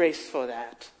give grace for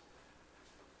that.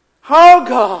 How,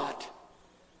 God?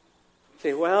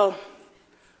 Say, well,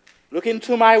 look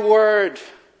into my word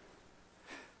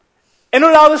and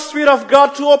allow the Spirit of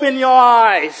God to open your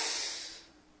eyes.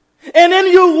 And then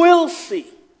you will see,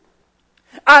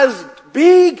 as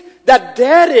big that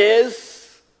debt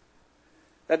is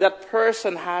that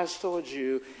person has towards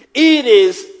you, it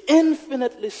is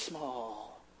infinitely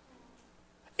small.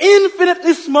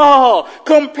 Infinitely small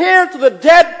compared to the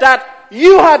debt that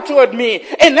you had toward me.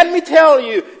 And let me tell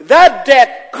you, that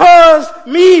debt caused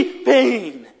me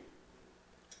pain.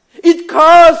 It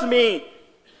caused me,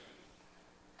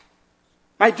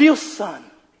 my dear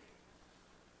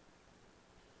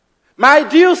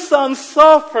son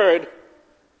suffered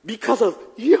because of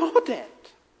your debt.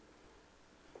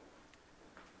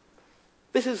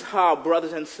 This is how,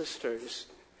 brothers and sisters,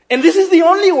 and this is the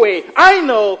only way I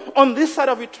know on this side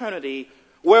of eternity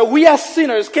where we as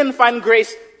sinners can find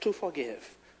grace to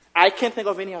forgive. I can't think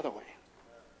of any other way.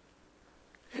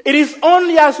 It is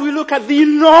only as we look at the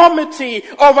enormity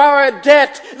of our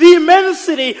debt, the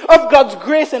immensity of God's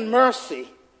grace and mercy,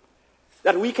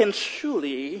 that we can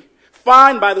truly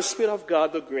find by the Spirit of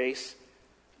God the grace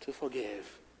to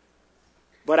forgive.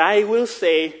 But I will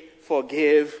say,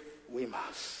 forgive we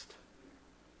must.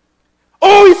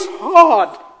 Oh, it's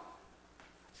hard.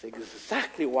 That's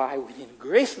exactly why we need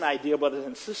grace, my dear brothers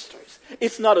and sisters.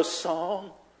 It's not a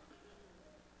song.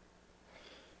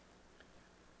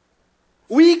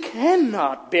 We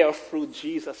cannot bear fruit,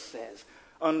 Jesus says,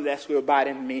 unless we abide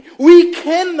in me. We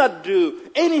cannot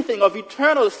do anything of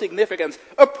eternal significance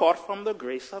apart from the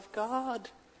grace of God.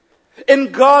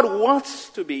 And God wants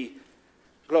to be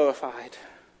glorified.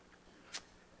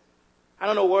 I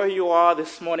don't know where you are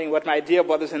this morning, but my dear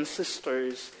brothers and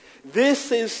sisters,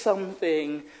 this is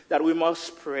something that we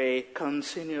must pray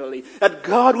continually. That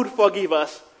God would forgive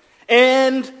us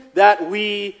and that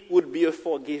we would be a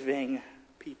forgiving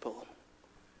people.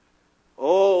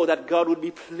 Oh, that God would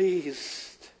be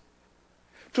pleased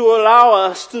to allow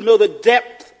us to know the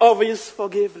depth of His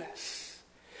forgiveness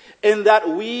and that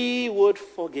we would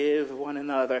forgive one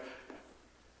another.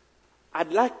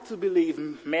 I'd like to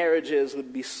believe marriages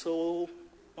would be so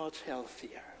much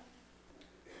healthier.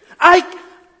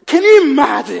 Can you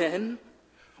imagine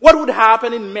what would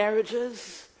happen in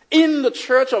marriages in the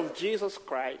Church of Jesus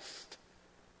Christ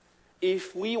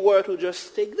if we were to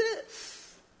just take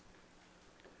this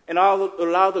and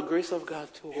allow the grace of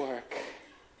God to work?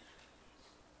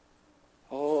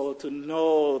 Oh, to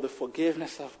know the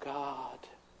forgiveness of God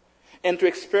and to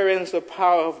experience the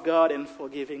power of God in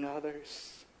forgiving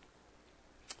others.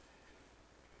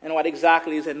 And what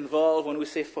exactly is involved when we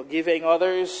say forgiving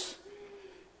others?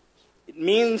 It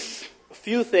means a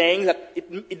few things.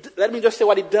 Let me just say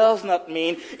what it does not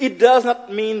mean. It does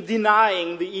not mean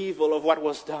denying the evil of what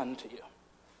was done to you.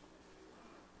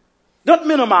 Don't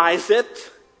minimize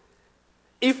it.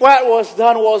 If what was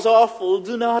done was awful,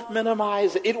 do not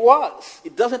minimize it. It was.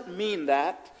 It doesn't mean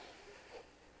that.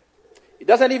 It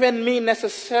doesn't even mean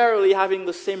necessarily having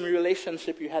the same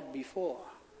relationship you had before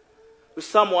with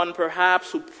someone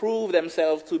perhaps who proved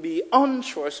themselves to be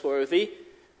untrustworthy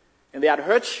and they had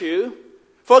hurt you.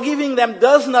 Forgiving them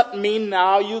does not mean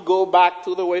now you go back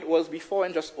to the way it was before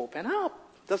and just open up.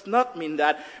 It does not mean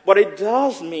that. But it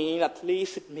does mean, at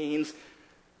least it means,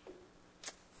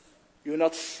 you're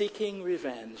not seeking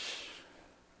revenge.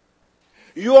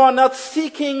 You are not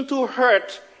seeking to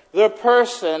hurt the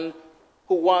person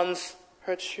who once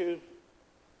hurt you.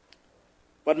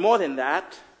 But more than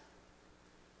that,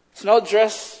 it's not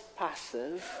just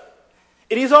passive.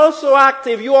 It is also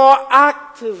active. You are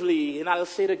actively, and I'll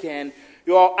say it again,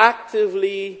 you are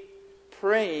actively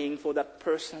praying for that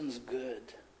person's good.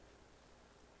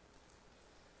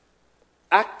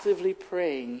 Actively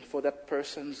praying for that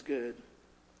person's good.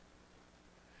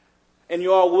 And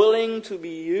you are willing to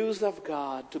be used of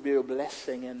God to be a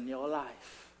blessing in your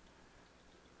life.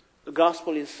 The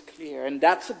gospel is clear. And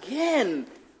that's, again,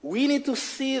 we need to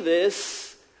see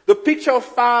this. The picture of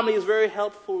family is very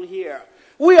helpful here.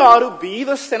 We are to be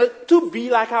the center, to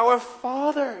be like our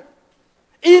Father.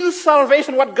 In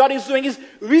salvation, what God is doing is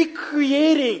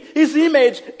recreating His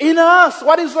image in us.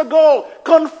 What is the goal?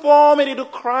 Conformity to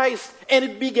Christ. And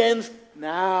it begins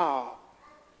now.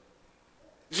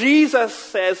 Jesus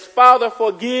says, Father,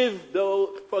 forgive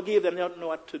them, they don't know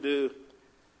what to do.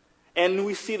 And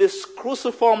we see this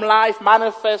cruciform life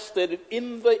manifested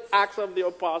in the Acts of the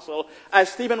Apostle. As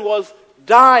Stephen was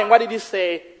dying, what did he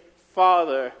say?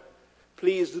 Father,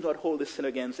 please do not hold this sin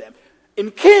against them.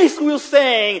 In case we're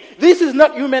saying, this is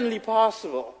not humanly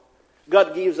possible,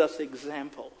 God gives us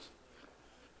examples.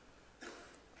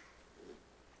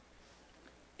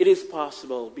 It is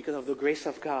possible, because of the grace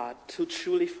of God, to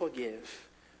truly forgive.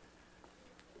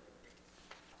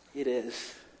 It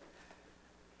is.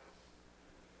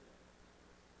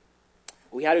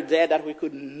 We had a debt that we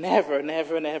could never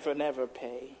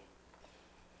pay.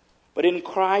 But in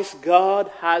Christ, God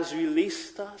has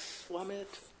released us from it.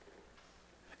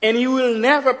 And He will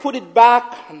never put it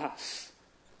back on us.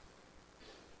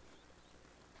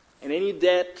 And any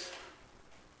debt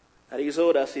that He's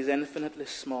owed us is infinitely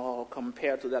small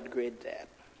compared to that great debt.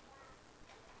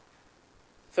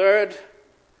 Third,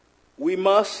 we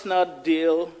must not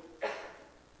deal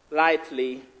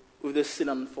lightly with the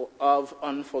sin of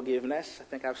unforgiveness. I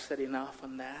think I've said enough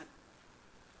on that.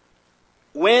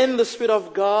 When the Spirit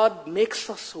of God makes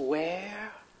us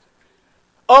aware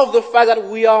of the fact that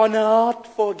we are not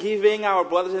forgiving our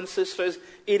brothers and sisters,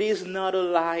 it is not a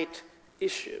light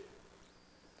issue.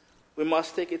 We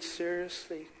must take it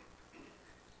seriously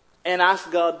and ask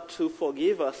God to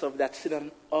forgive us of that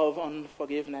sin of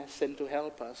unforgiveness and to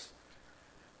help us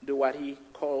do what He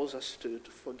calls us to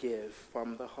forgive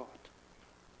from the heart.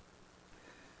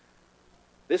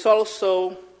 This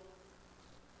also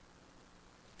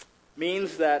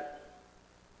means that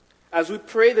as we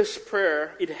pray this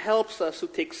prayer, it helps us to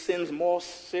take sins more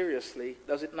seriously,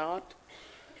 does it not?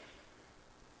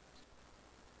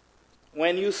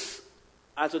 When you,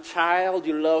 as a child,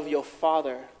 you love your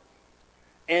father,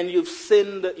 and you've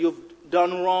sinned, you've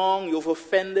done wrong, you've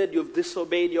offended, you've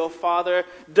disobeyed your father,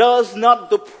 does not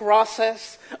the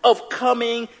process of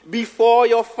coming before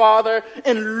your father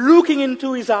and looking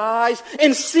into his eyes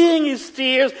and seeing his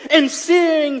tears and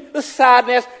seeing the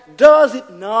sadness, does it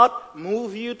not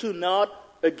move you to not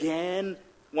again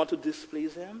want to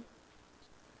displease him?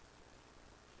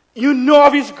 You know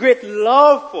of his great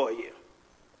love for you.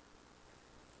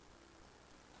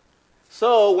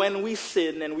 So when we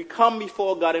sin and we come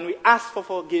before God and we ask for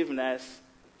forgiveness,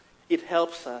 it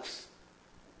helps us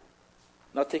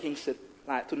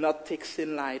to not take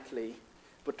sin lightly,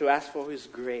 but to ask for His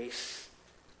grace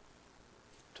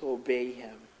to obey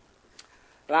Him.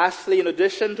 Lastly, in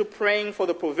addition to praying for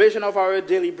the provision of our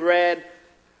daily bread,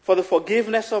 for the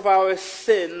forgiveness of our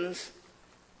sins,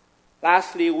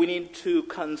 lastly, we need to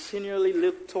continually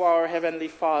look to our Heavenly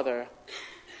Father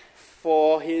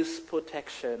for His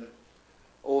protection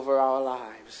over our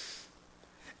lives.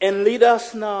 And lead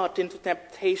us not into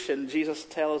temptation, Jesus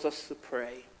tells us to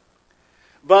pray,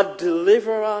 but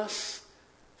deliver us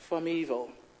from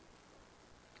evil.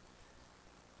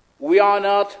 We are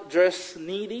not just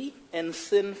needy and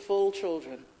sinful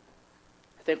children.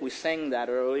 I think we sang that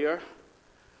earlier.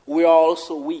 We are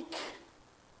also weak.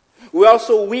 We are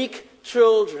also weak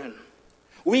children.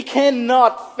 We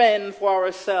cannot fend for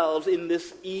ourselves in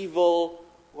this evil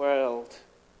world.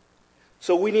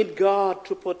 So we need God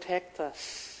to protect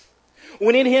us.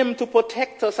 We need Him to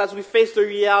protect us as we face the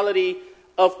reality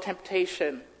of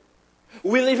temptation.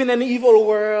 We live in an evil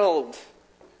world.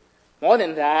 More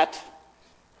than that,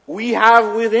 we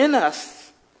have within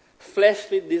us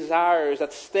fleshly desires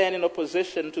that stand in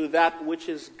opposition to that which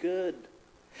is good.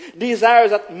 Desires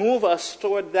that move us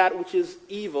toward that which is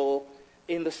evil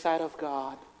in the sight of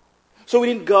God. So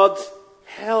we need God's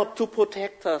help to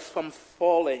protect us from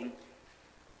falling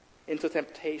into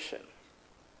temptation.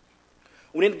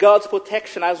 We need God's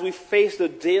protection as we face the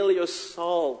daily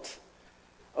assault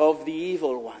of the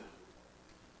evil one.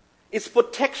 It's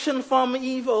protection from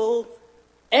evil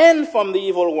and from the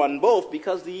evil one, both,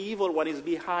 because the evil one is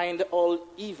behind all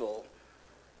evil.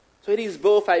 So it is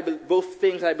both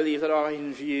things, I believe, that are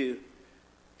in view.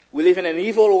 We live in an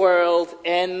evil world,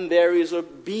 and there is a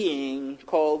being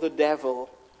called the devil,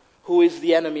 who is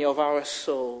the enemy of our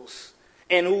souls,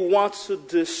 and who wants to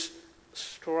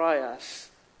destroy us.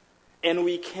 And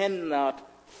we cannot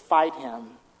fight him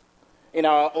in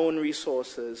our own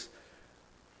resources.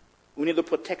 We need the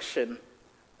protection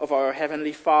of our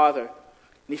Heavenly Father.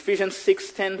 In Ephesians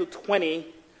 6:10-20,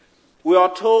 we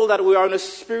are told that we are in a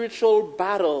spiritual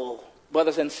battle,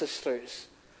 brothers and sisters,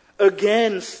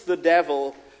 against the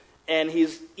devil and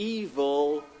his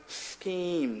evil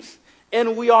schemes.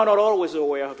 And we are not always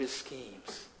aware of his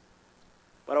schemes,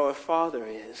 but our Father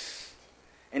is,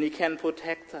 and He can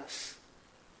protect us.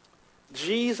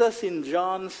 Jesus in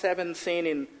John 17,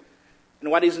 in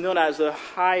what is known as the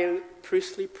high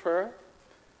priestly prayer,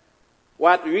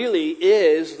 what really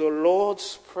is the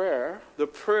Lord's Prayer, the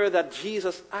prayer that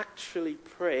Jesus actually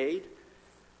prayed.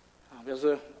 There's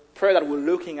a prayer that we're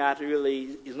looking at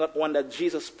really is not one that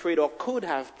Jesus prayed or could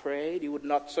have prayed. He would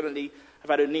not certainly have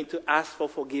had a need to ask for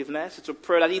forgiveness. It's a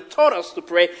prayer that He taught us to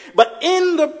pray. But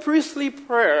in the priestly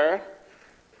prayer,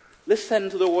 listen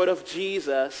to the word of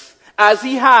Jesus as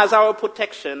He has our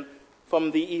protection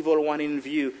from the evil one in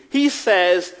view. He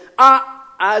says,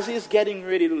 as He's getting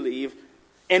ready to leave,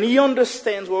 and He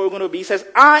understands where we're going to be, He says,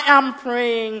 I am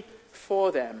praying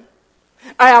for them.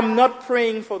 I am not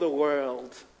praying for the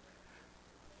world,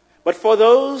 but for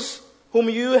those whom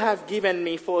you have given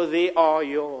me, for they are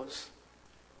yours.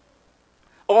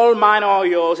 All mine are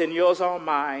yours, and yours are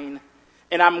mine,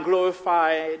 and I'm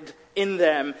glorified in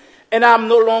them. And I'm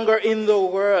no longer in the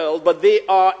world, but they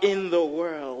are in the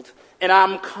world. And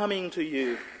I'm coming to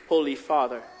you, Holy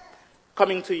Father.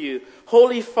 coming to you.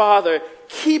 Holy Father,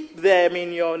 keep them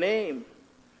in your name,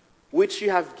 which you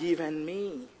have given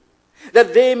me,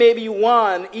 that they may be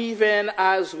one, even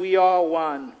as we are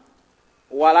one.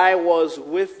 While I was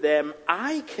with them,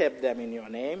 I kept them in your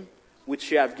name,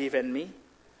 which you have given me.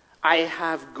 I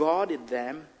have guarded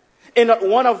them, and not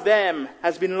one of them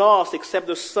has been lost except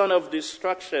the son of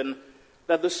destruction,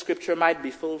 that the scripture might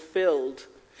be fulfilled.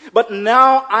 But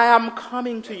now I am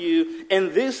coming to you,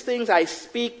 and these things I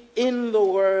speak in the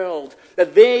world,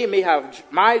 that they may have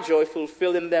my joy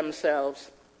fulfilled in themselves.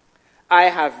 I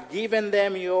have given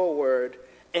them your word,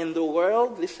 and the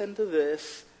world, listen to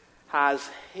this, has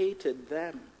hated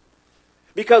them,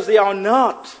 because they are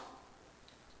not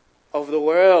of the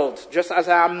world, just as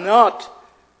I am not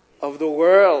of the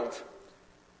world.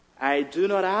 I do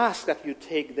not ask that you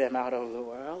take them out of the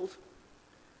world,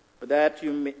 but that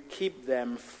you may keep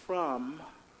them from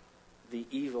the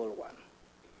evil one.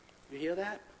 You hear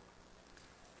that?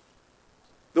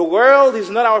 The world is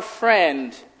not our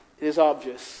friend. It is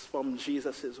obvious from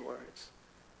Jesus' words.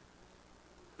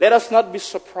 Let us not be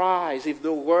surprised if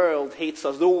the world hates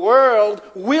us. The world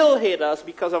will hate us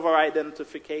because of our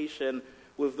identification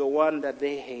with the one that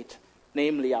they hate,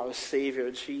 namely our Savior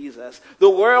Jesus. The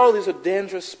world is a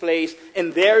dangerous place,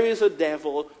 and there is a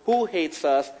devil who hates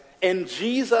us. And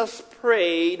Jesus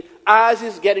prayed as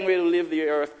he's getting ready to leave the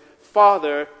earth,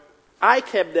 Father, I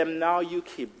kept them, now you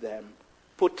keep them.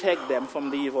 Protect them from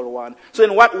the evil one. So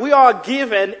in what we are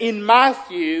given in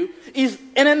Matthew is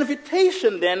an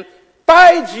invitation then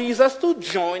by Jesus to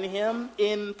join him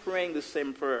in praying the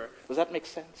same prayer. Does that make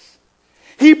sense?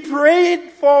 He prayed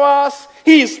for us.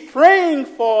 He's praying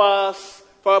for us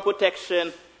for our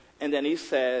protection. And then he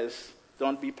says,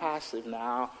 don't be passive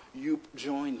now. You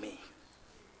join me.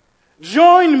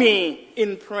 Join me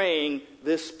in praying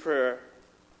this prayer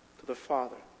to the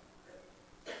Father.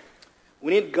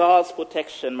 We need God's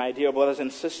protection, my dear brothers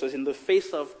and sisters, in the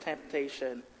face of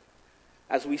temptation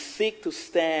as we seek to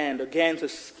stand against the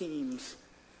schemes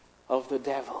of the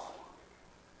devil.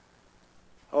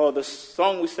 Oh, the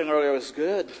song we sang earlier was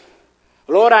good.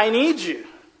 Lord, I need you.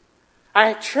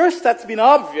 I trust that's been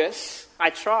obvious. I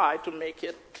try to make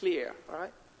it clear, all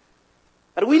right?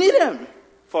 But we need him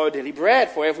for our daily bread,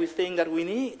 for everything that we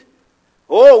need.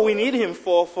 Oh, we need him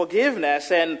for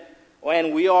forgiveness and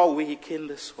when we are weak in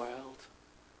this world.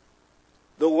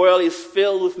 The world is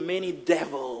filled with many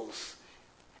devils.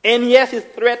 And yes,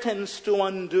 it threatens to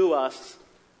undo us.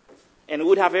 And we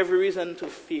would have every reason to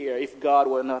fear if God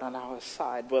were not on our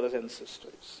side, brothers and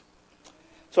sisters.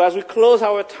 So as we close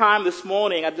our time this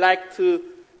morning, I'd like to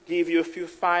give you a few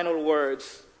final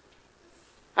words.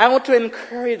 I want to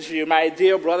encourage you, my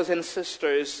dear brothers and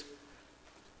sisters,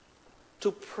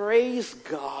 to praise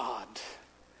God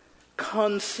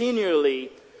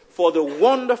continually for the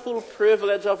wonderful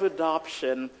privilege of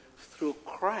adoption through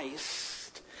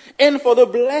Christ and for the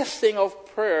blessing of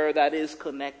prayer that is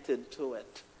connected to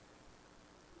it.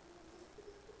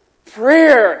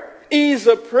 Prayer is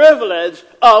a privilege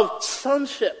of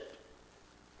sonship.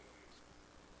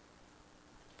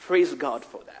 Praise God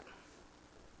for that.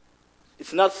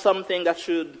 It's not something that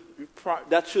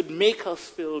should make us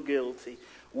feel guilty.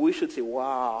 We should say,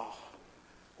 wow,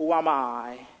 who am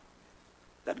I?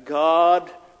 That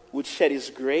God would shed his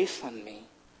grace on me,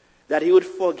 that he would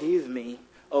forgive me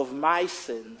of my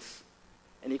sins.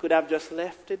 And he could have just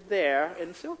left it there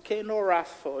and say, okay, no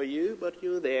wrath for you, but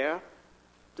you're there,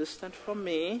 distant from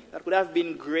me. That would have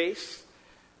been grace.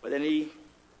 But then he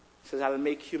says, I'll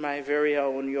make you my very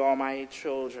own. You are my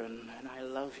children, and I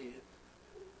love you.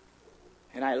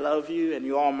 And I love you, and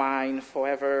you are mine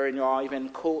forever, and you are even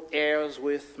co-heirs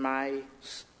with my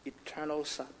eternal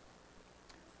Son.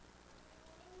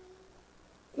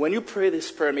 When you pray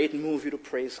this prayer, may it move you to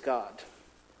praise God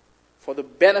for the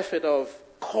benefit of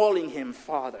calling him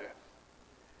Father.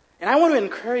 And I want to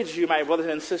encourage you, my brothers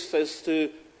and sisters, to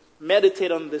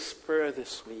meditate on this prayer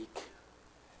this week.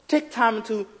 Take time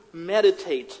to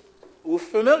meditate. We're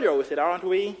familiar with it, aren't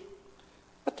we?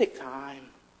 But take time.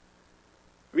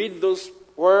 Read those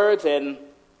words and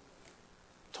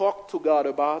talk to God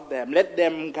about them. Let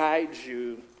them guide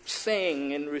you.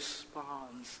 Sing in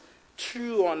response.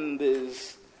 Chew on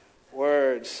these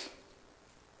words.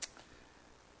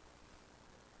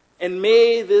 And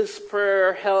may this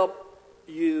prayer help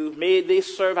you. May they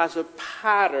serve as a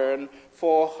pattern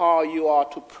for how you are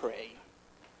to pray.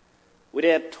 We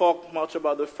didn't talk much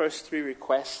about the first three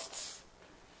requests.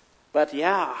 But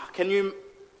yeah, can you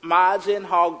imagine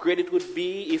how great it would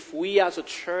be if we as a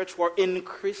church were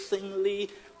increasingly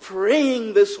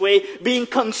praying this way, being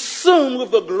consumed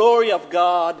with the glory of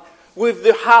God, with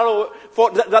the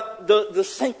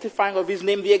sanctifying of his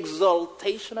name, the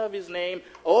exaltation of his name.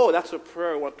 Oh, that's a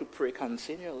prayer I want to pray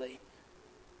continually.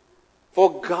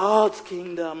 For God's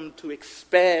kingdom to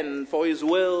expand, for his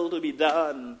will to be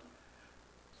done.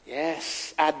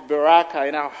 Yes, at Baraka,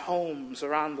 in our homes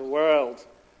around the world.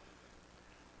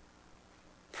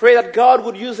 Pray that God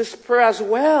would use this prayer as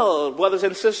well, brothers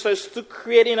and sisters, to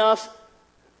create in us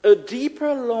a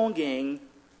deeper longing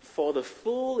for the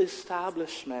full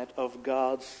establishment of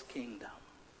God's kingdom.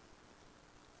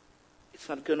 It's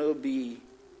not going to be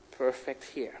perfect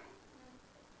here.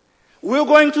 We're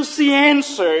going to see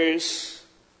answers,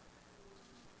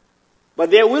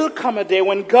 but there will come a day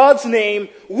when God's name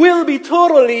will be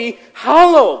totally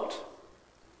hallowed.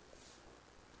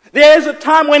 There is a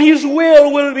time when his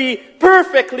will be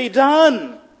perfectly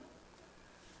done.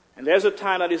 And there's a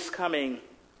time that is coming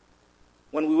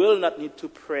when we will not need to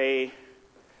pray,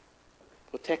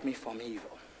 protect me from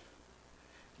evil.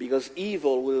 Because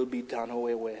evil will be done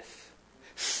away with.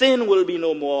 Sin will be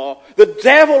no more. The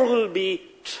devil will be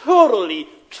totally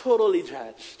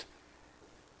judged.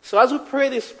 So as we pray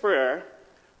this prayer,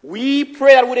 we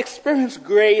pray that we'd experience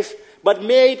grace, but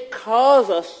may it cause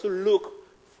us to look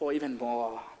for even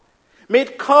more. May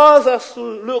it cause us to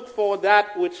look for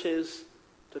that which is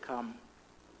to come.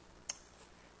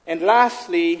 And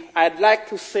lastly, I'd like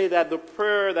to say that the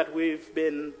prayer that we've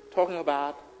been talking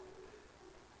about,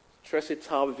 trust it's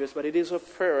obvious, but it is a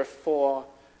prayer for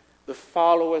the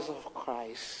followers of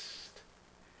Christ.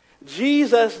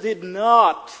 Jesus did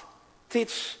not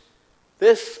teach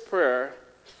this prayer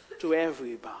to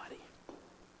everybody.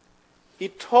 He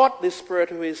taught this prayer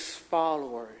to his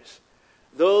followers,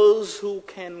 those who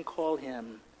can call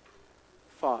him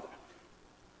Father.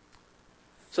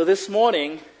 So this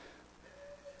morning,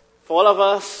 for all of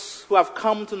us who have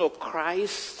come to know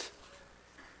Christ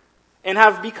and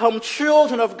have become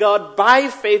children of God by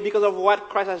faith because of what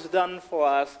Christ has done for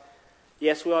us,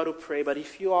 yes, we ought to pray. But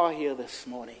if you are here this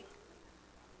morning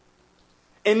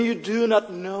and you do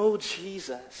not know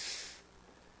Jesus,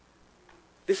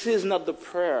 this is not the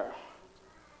prayer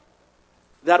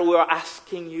that we are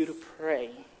asking you to pray.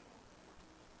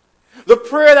 The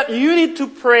prayer that you need to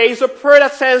pray is a prayer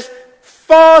that says,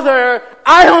 Father,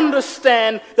 I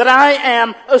understand that I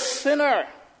am a sinner.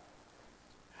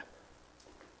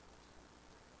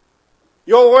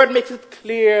 Your word makes it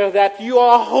clear that you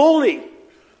are holy.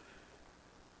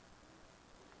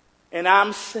 And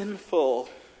I'm sinful.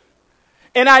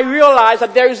 And I realize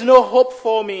that there is no hope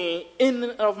for me in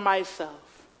and of myself.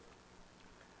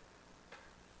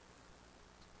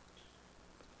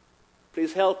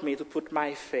 Please help me to put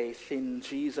my faith in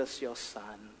Jesus, your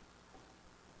Son.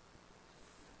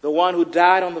 The one who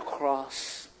died on the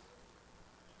cross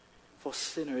for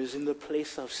sinners in the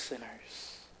place of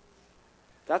sinners.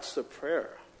 That's the prayer.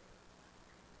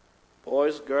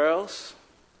 Boys, girls,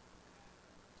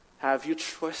 have you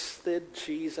trusted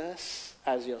Jesus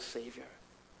as your Savior?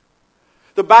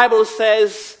 The Bible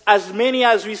says, as many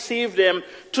as received him,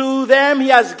 to them he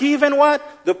has given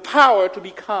what? The power to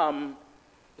become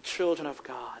the children of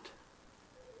God.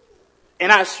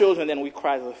 And as children, then we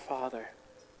cry to the Father.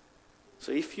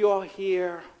 So if you are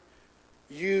here,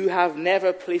 you have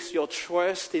never placed your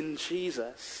trust in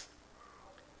Jesus.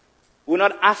 We're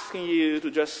not asking you to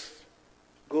just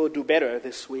go do better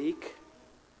this week.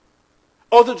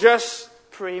 Or to just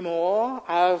pray more,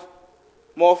 have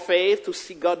more faith to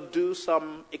see God do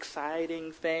some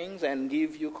exciting things and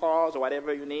give you cause or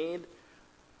whatever you need.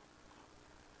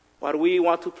 What we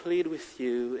want to plead with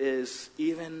you is,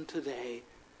 even today,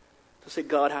 to say,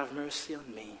 God, have mercy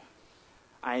on me.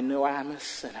 I know I am a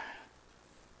sinner.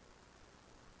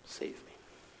 Save me.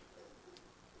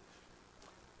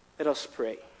 Let us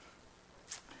pray.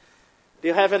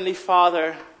 Dear Heavenly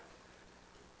Father,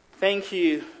 thank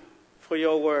you for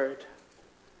your word.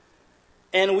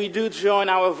 And we do join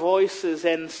our voices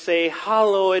and say,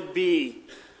 hallowed be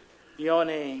your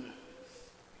name.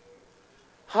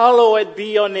 Hallowed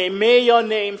be your name. May your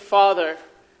name, Father,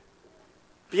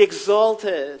 be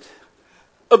exalted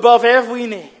above every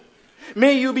name.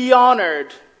 May you be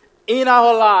honored in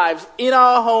our lives, in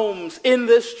our homes, in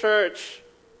this church,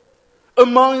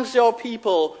 amongst your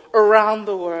people around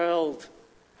the world.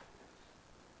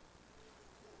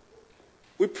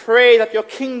 We pray that your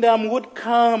kingdom would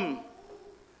come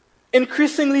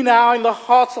increasingly now in the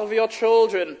hearts of your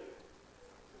children,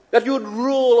 that you would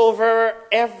rule over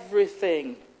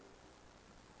everything.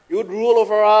 You would rule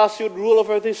over us, you would rule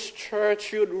over this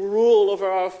church, you would rule over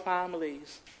our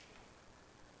families.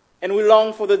 And we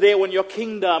long for the day when your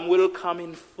kingdom will come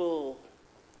in full.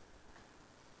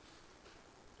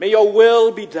 May your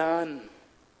will be done.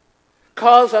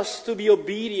 Cause us to be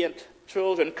obedient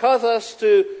children. Cause us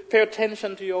to pay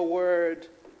attention to your word.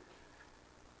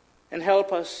 And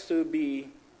help us to be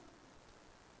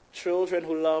children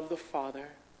who love the Father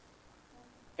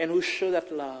and who show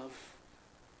that love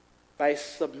by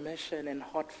submission and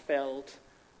heartfelt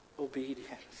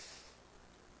obedience.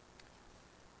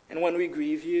 And when we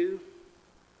grieve you,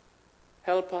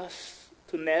 help us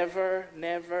to never,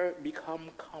 never become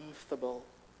comfortable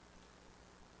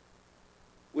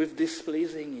with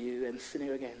displeasing you and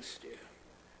sinning against you.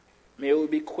 May we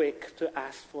be quick to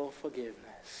ask for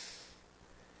forgiveness.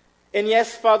 And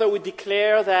yes, Father, we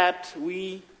declare that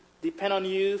we depend on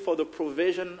you for the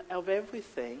provision of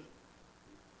everything.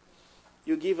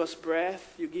 You give us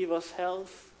breath, you give us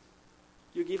health,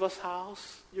 you give us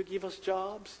house, you give us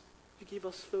jobs, you give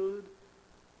us food.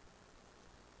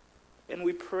 And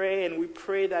we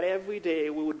pray that every day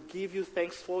we would give you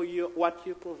thanks for what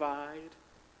you provide.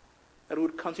 That we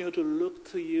would continue to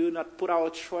look to you, not put our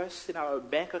trust in our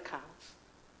bank accounts,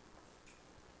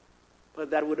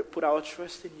 but that we would put our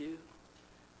trust in you.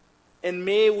 And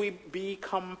may we be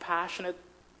compassionate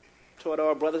toward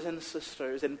our brothers and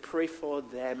sisters and pray for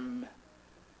them.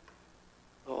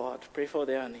 Lord, pray for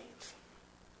their needs.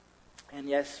 And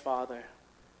yes, Father,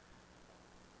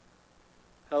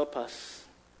 help us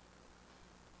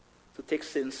to take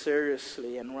sin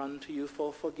seriously and run to you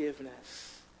for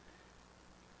forgiveness.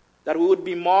 That we would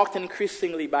be marked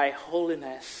increasingly by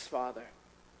holiness, Father.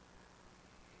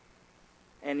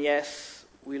 And yes,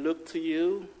 we look to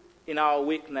you in our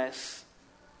weakness.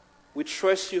 We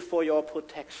trust you for your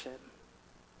protection.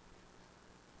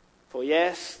 For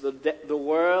yes, the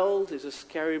world is a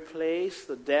scary place.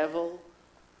 The devil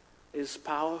is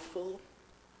powerful.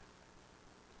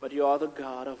 But you are the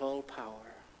God of all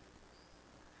power.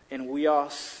 And we are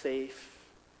safe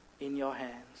in your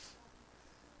hands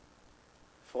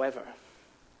forever.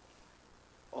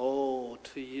 Oh,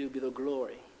 to you be the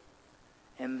glory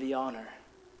and the honor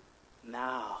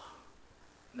now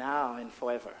and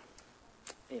forever.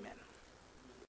 Amen.